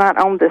boss was not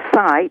on the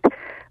site,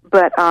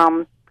 but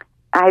I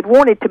had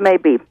wanted to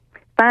maybe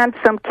find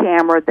some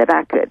camera that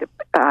I could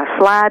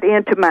slide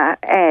into my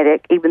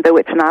attic, even though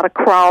it's not a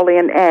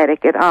crawl-in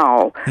attic at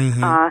all,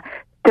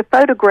 to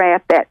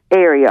photograph that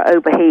area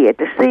overhead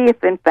to see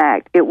if, in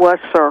fact, it was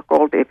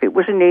circled, if it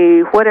was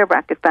new, whatever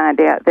I could find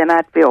out, then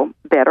I'd feel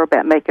better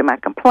about making my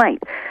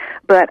complaint.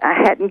 But I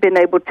hadn't been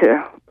able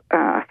to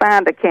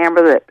find a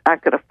camera that I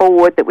could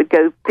afford that would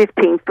go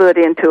 15 foot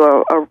into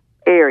a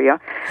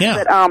area.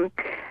 Yeah. But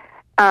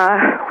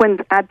when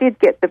I did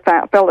get the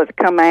fellow to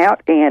come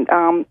out, and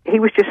he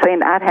was just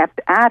saying I'd have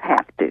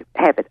to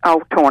have it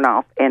all torn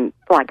off, and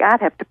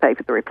I'd have to pay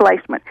for the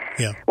replacement.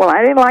 Yeah. Well,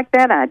 I didn't like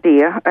that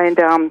idea,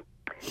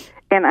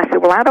 and I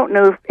said, well, I don't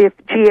know if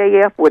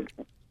GAF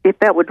if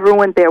that would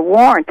ruin their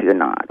warranty or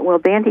not. Well,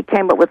 then he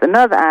came up with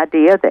another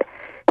idea that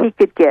he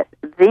could get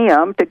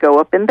them to go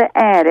up in the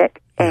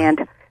attic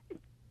and,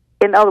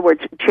 in other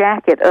words,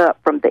 jack it up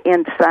from the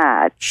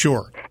inside.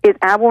 Sure.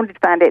 I wanted to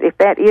find out if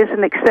that is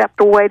an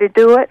acceptable way to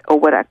do it, or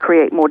would I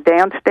create more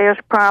downstairs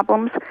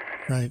problems?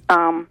 Right.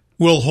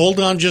 We'll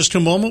hold on just a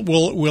moment.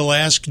 We'll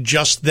ask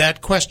just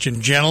that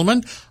question.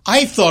 Gentlemen,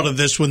 I thought of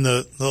this when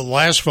the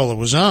last fellow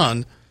was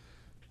on,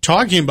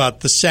 talking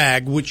about the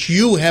sag, which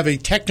you have a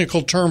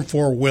technical term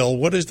for, Will.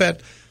 What is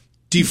that?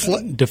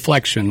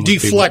 Deflection.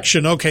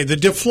 Deflection. Okay, the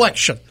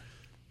deflection.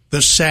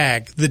 The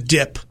sag, the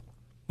dip.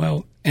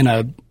 Well, in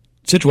a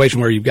situation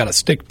where you've got a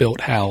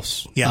stick-built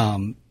house,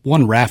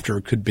 one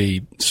rafter could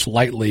be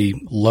slightly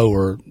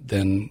lower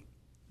than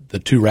the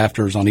two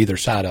rafters on either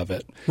side of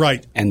it.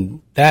 Right.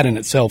 And that in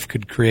itself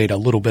could create a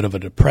little bit of a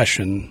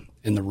depression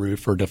in the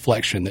roof or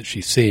deflection that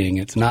she's seeing.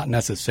 It's not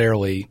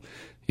necessarily,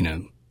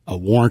 a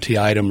warranty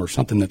item or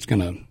something that's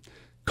going to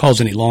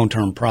cause any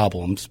long-term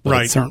problems,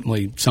 but it's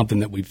certainly something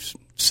that we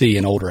see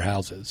in older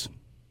houses.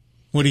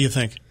 What do you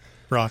think,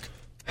 Brock?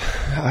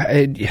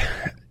 Can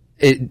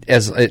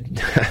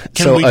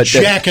we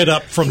jack it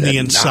up from the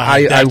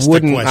inside? I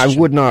wouldn't. I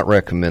would not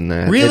recommend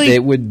that. Really?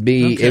 It would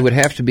be. Okay. It would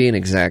have to be an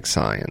exact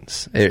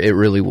science. It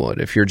really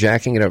would. If you're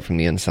jacking it up from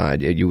the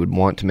inside, you would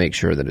want to make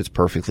sure that it's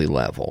perfectly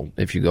level.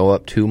 If you go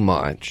up too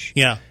much,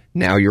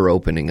 now you're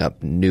opening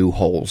up new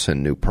holes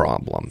and new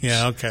problems.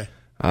 Yeah. Okay.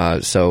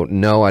 So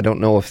no, I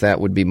don't know if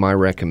that would be my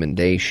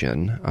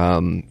recommendation.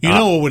 You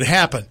know what would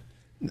happen?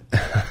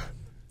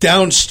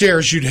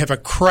 Downstairs, you'd have a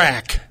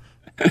crack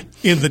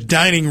in the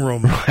dining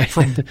room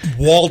from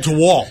wall to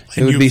wall.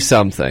 And it would be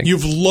something.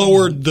 You've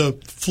lowered the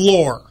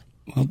floor.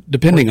 Well,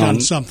 depending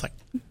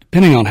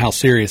on how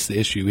serious the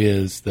issue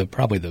is,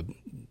 probably the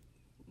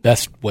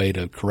best way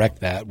to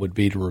correct that would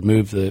be to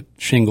remove the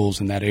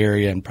shingles in that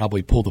area and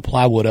probably pull the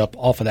plywood up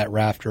off of that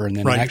rafter and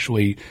then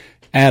actually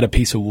add a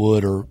piece of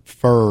wood or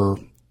fur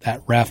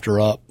that rafter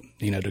up,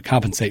 to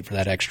compensate for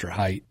that extra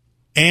height.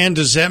 And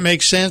does that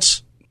make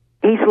sense?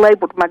 he's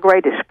labeled my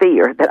greatest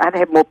fear that I'd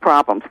have more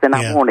problems than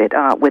I wanted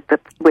with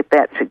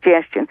that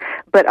suggestion.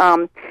 But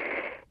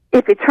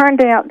if it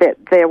turned out that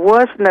there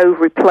was no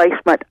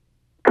replacement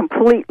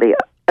completely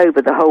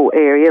over the whole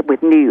area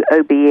with new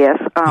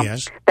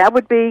OBS, that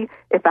would be,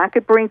 if I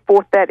could bring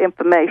forth that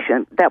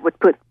information, that would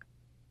put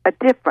a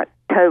different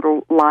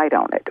total light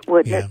on it,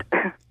 wouldn't it?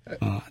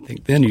 I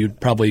think then you'd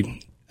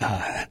probably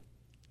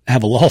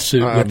have a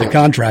lawsuit with the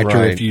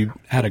contractor if you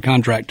had a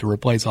contract to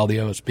replace all the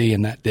OSB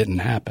and that didn't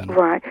happen.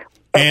 Right.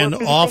 And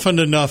often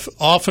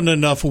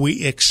enough,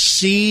 we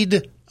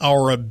exceed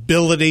our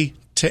ability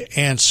to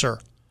answer.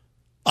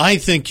 I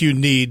think you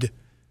need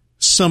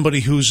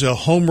somebody who's a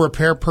home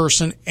repair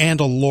person and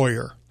a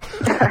lawyer.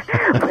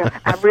 Well,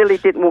 I really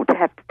didn't want to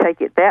have to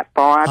take it that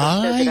far. I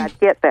don't know that I'd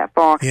get that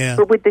far. Yeah.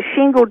 But with the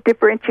shingle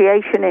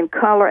differentiation in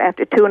color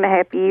after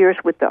 2.5 years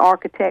with the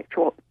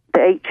architectural,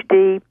 the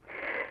HD,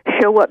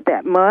 show up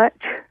that much?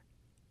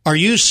 Are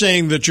you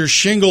saying that your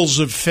shingles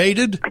have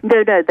faded?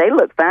 No, they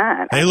look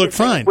fine. They look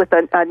fine. With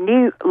a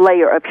new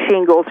layer of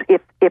shingles,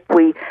 if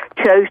we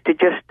chose to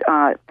just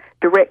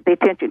direct the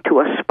attention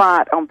to a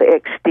spot on the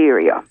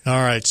exterior.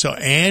 All right, so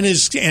Ann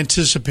is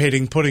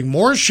anticipating putting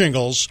more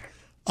shingles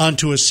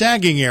onto a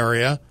sagging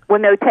area. Well,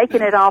 no,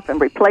 taking it off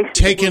and replacing it.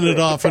 Taking it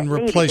off and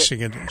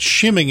replacing it,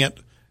 shimming it.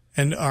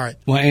 And all right.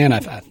 Well, Ann, I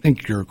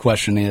think your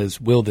question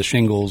is, will the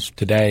shingles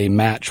today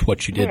match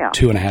what you did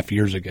 2.5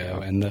 years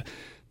ago? And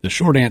the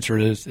short answer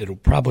is it'll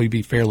probably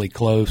be fairly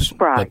close,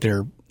 but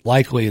there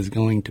likely is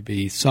going to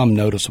be some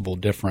noticeable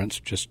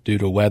difference just due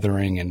to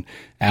weathering and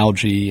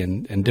algae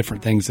and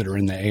different things that are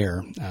in the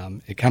air. A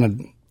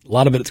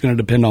lot of it's going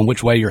to depend on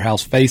which way your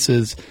house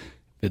faces.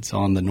 If it's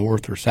on the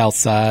north or south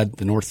side,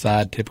 the north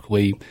side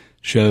typically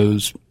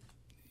shows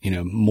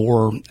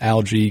more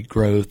algae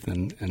growth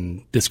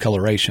and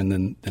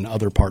discoloration than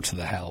other parts of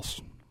the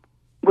house.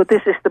 Well,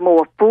 this is the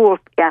more full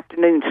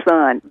afternoon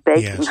sun,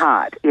 baking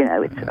hot.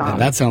 It's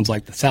that sounds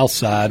like the south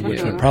side,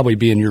 which would probably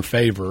be in your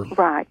favor.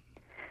 Right.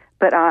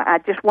 But I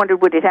just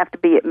wondered, would it have to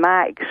be at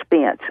my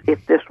expense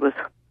if this was...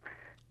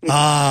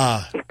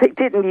 If they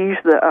didn't use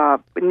the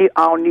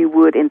all new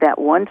wood in that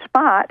one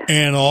spot.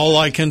 And all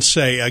I can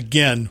say,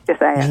 again,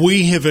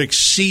 we have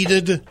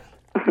exceeded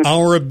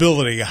our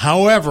ability.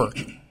 However,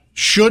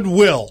 should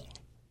Will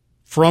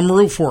from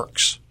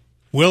Roofworks,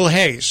 Will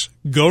Hayes,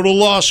 go to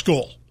law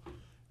school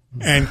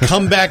and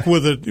come back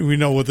with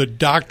a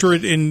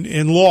doctorate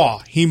in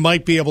law, he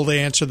might be able to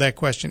answer that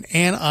question.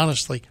 And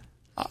honestly,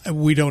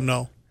 we don't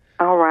know.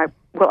 All right.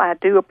 Well, I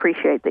do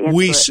appreciate the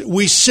input.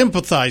 We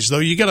sympathize, though.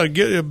 You got to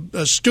get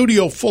a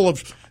studio full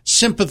of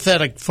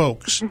sympathetic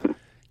folks,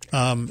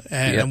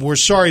 and we're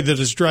sorry that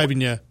it's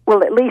driving you.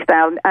 Well, at least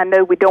I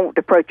know we don't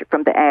approach it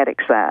from the attic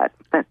side.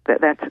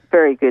 That's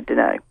very good to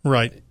know.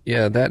 Right.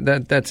 Yeah,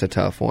 that's a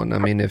tough one. I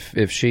mean,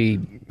 if she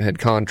had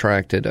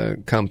contracted a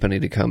company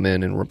to come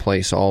in and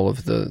replace all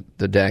of the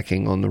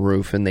decking on the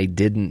roof, and they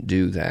didn't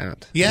do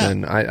that,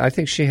 then I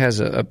think she has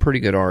a pretty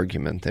good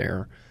argument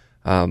there.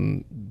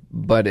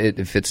 But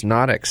if it's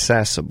not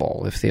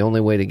accessible, if the only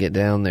way to get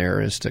down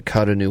there is to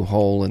cut a new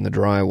hole in the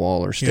drywall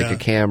or stick a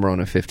camera on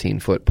a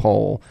 15-foot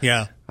pole,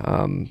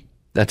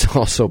 that's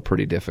also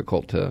pretty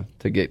difficult to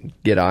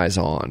get eyes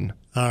on.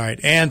 All right.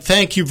 And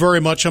thank you very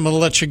much. I'm going to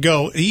let you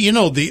go.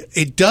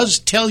 It does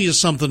tell you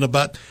something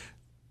about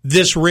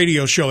this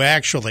radio show,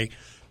 actually,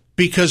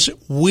 because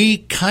we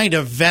kind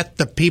of vet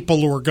the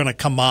people who are going to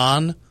come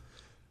on.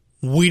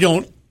 We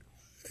don't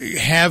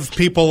have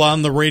people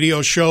on the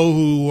radio show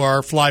who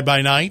are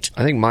fly-by-night.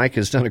 I think Mike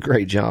has done a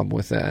great job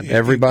with that.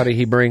 Everybody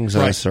he brings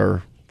us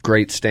are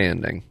great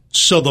standing.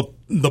 So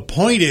the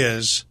point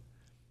is,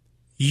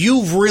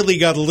 you've really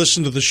got to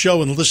listen to the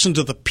show and listen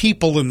to the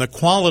people and the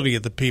quality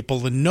of the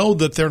people and know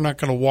that they're not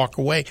going to walk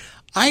away.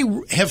 I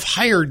have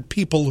hired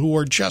people who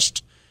are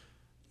just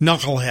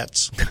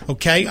knuckleheads,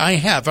 okay? I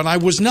have, and I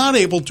was not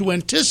able to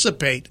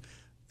anticipate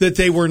that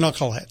they were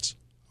knuckleheads,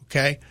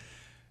 okay?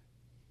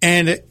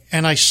 And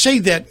I say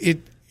that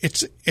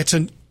it's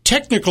a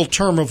technical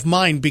term of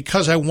mine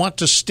because I want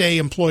to stay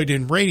employed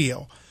in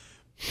radio.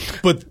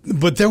 But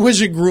there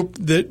was a group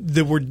that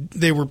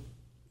they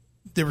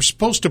were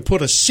supposed to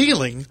put a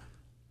ceiling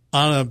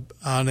on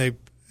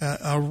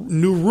a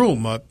new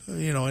room,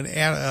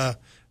 a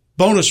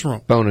bonus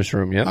room. Bonus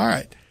room, yeah. All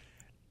right.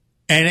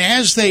 And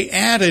as they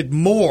added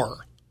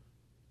more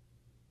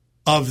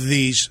of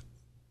these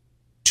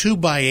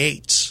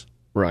 2x8s,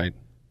 right,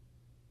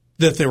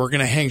 that they were going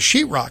to hang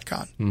sheetrock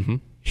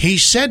on, he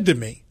said to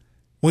me,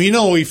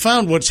 well, we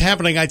found what's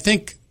happening. I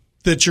think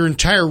that your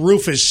entire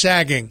roof is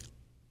sagging.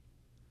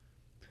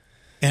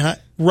 And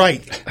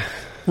right.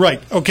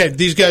 Okay,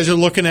 these guys are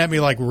looking at me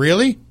like,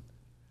 really?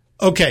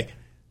 Okay.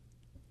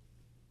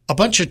 A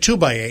bunch of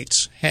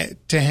 2x8s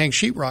to hang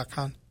sheetrock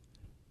on.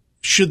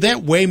 Should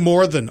that weigh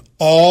more than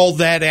all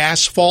that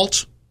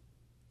asphalt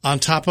on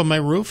top of my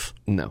roof?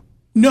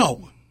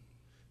 No.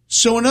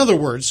 So in other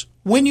words,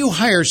 when you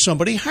hire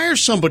somebody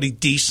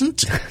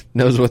decent.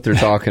 Knows what they're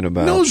talking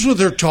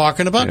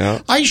about.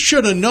 Yeah. I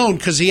should have known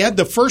because he had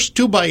the first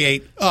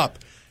 2x8 up.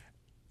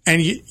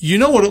 And you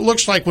know what it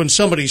looks like when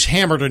somebody's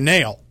hammered a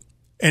nail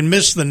and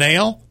missed the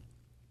nail?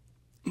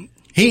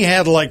 He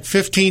had like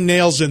 15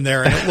 nails in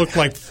there, and it looked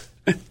like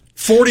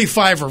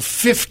 45 or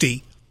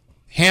 50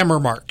 hammer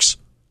marks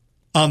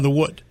on the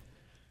wood.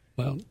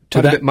 Well,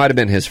 might have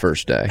been his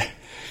first day.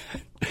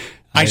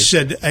 I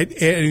said, and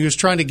he was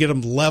trying to get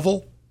them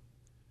level.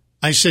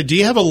 I said, do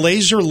you have a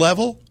laser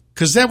level?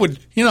 Because that would,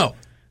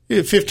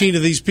 15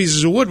 of these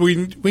pieces of wood,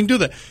 we can do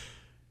that.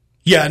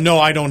 Yeah, no,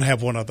 I don't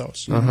have one of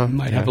those.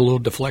 Might have a little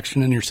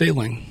deflection in your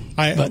ceiling.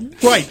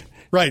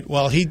 Right.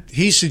 Well,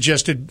 he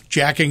suggested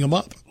jacking them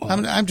up.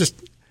 I'm just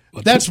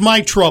that's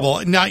my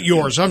trouble, not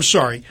yours. I'm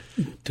sorry.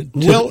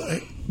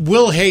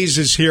 Will Hayes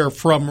is here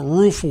from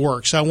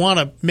RoofWorks. I want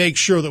to make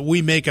sure that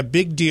we make a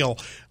big deal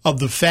of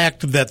the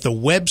fact that the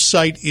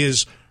website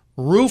is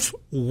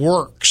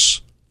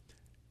RoofWorks,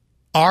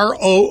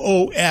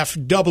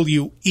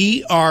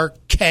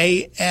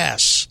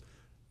 RoofWerks,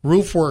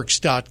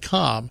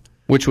 roofworks.com.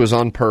 Which was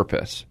on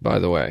purpose, by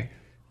the way.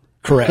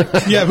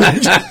 Correct. Yeah,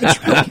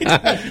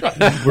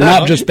 we're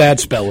not just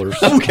bad spellers.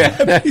 Okay,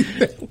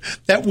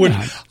 that would.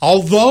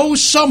 Although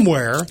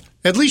somewhere,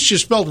 at least you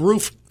spelled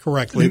roof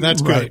correctly.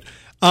 That's good.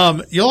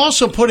 Right. You'll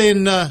also put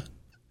in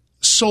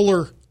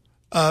solar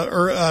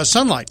or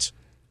sunlights.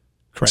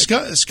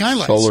 Correct.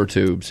 Skylights. Solar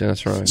tubes.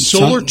 That's right.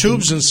 Solar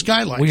tubes and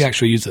skylights. We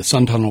actually use a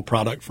Sun Tunnel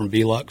product from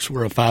Velux.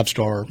 We're a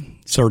 5-star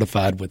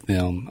certified with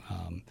them.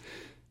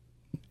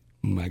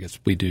 I guess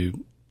we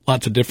do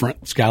lots of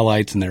different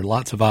skylights, and there are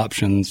lots of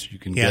options. You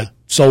can get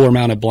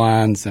solar-mounted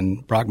blinds,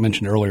 and Brock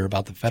mentioned earlier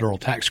about the federal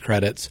tax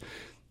credits.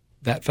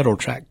 That federal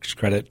tax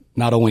credit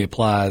not only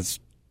applies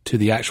to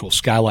the actual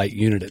skylight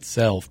unit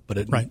itself, but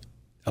it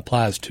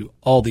applies to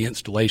all the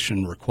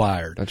installation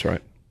required. That's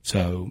right.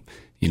 So,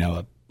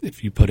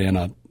 if you put in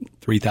a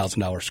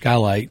 $3,000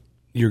 skylight,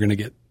 you're going to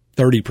get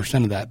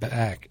 30% of that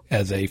back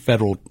as a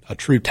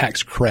true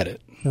tax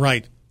credit.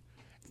 Right.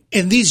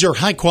 And these are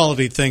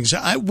high-quality things.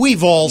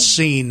 We've all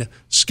seen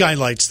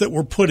skylights that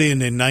were put in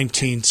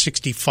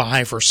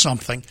 1965 or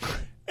something,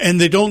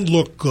 and they don't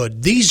look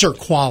good. These are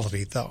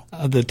quality, though.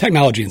 The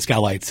technology in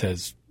skylights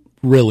has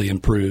really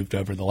improved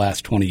over the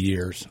last 20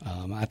 years.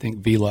 I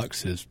think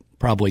Velux is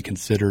probably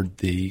considered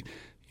the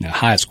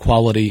highest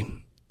quality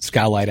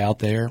skylight out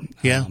there.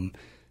 Yeah.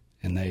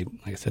 And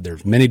like I said,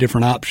 there's many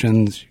different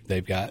options.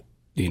 They've got,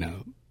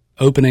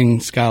 opening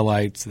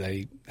skylights.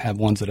 They have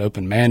ones that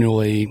open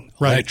manually,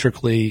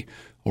 electrically,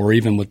 or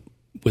even with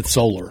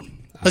solar.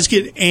 Let's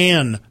get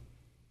Ann.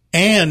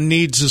 Ann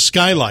needs a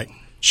skylight.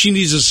 She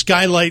needs a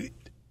skylight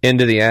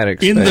into the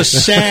attic in space. the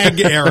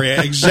SAG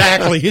area,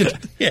 exactly. Into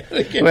the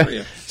attic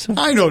area.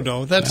 I don't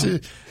know. That's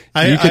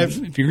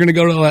if you're going to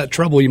go to all that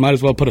trouble, you might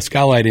as well put a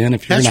skylight in.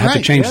 If you're going to have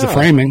to change the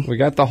framing, we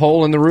got the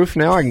hole in the roof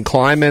now. I can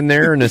climb in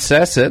there and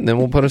assess it, and then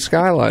we'll put a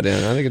skylight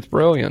in. I think it's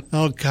brilliant.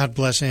 Oh, God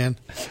bless Ann.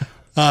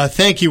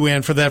 Thank you,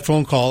 Ann, for that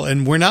phone call.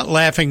 And we're not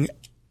laughing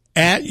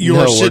at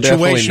your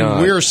situation.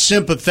 We're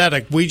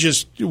sympathetic.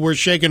 We're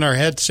shaking our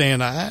heads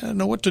saying, I don't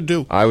know what to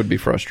do. I would be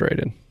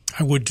frustrated.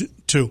 I would,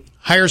 too.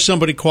 Hire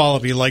somebody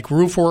quality like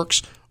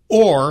RoofWorks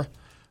or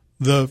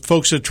the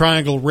folks at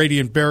Triangle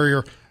Radiant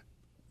Barrier.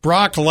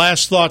 Brock,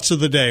 last thoughts of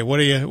the day. What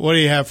do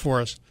you have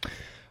for us?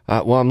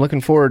 Well, I'm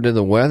looking forward to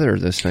the weather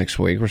this next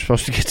week. We're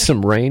supposed to get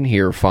some rain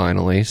here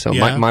finally. So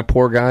my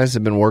poor guys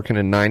have been working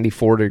in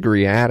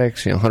 94-degree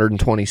attics,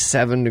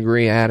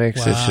 127-degree attics.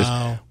 Wow. It's just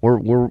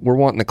we're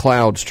wanting the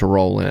clouds to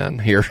roll in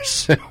here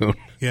soon.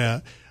 Yeah.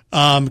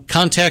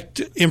 Contact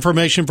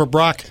information for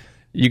Brock.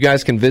 You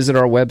guys can visit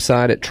our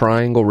website at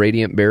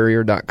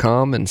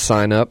triangleradiantbarrier.com and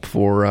sign up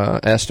for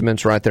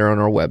estimates right there on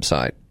our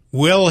website.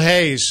 Will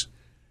Hayes.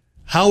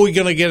 How are we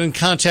going to get in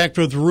contact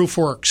with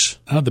RoofWorks?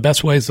 The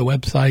best way is the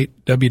website,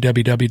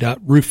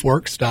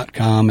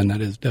 www.roofworks.com, and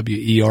that is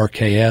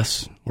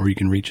WERKS, or you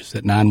can reach us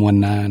at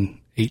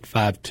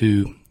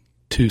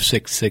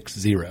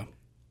 919-852-2660.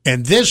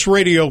 And this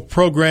radio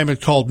program is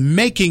called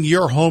Making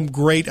Your Home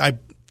Great. I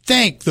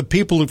thank the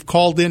people who've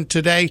called in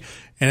today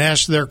and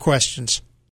asked their questions.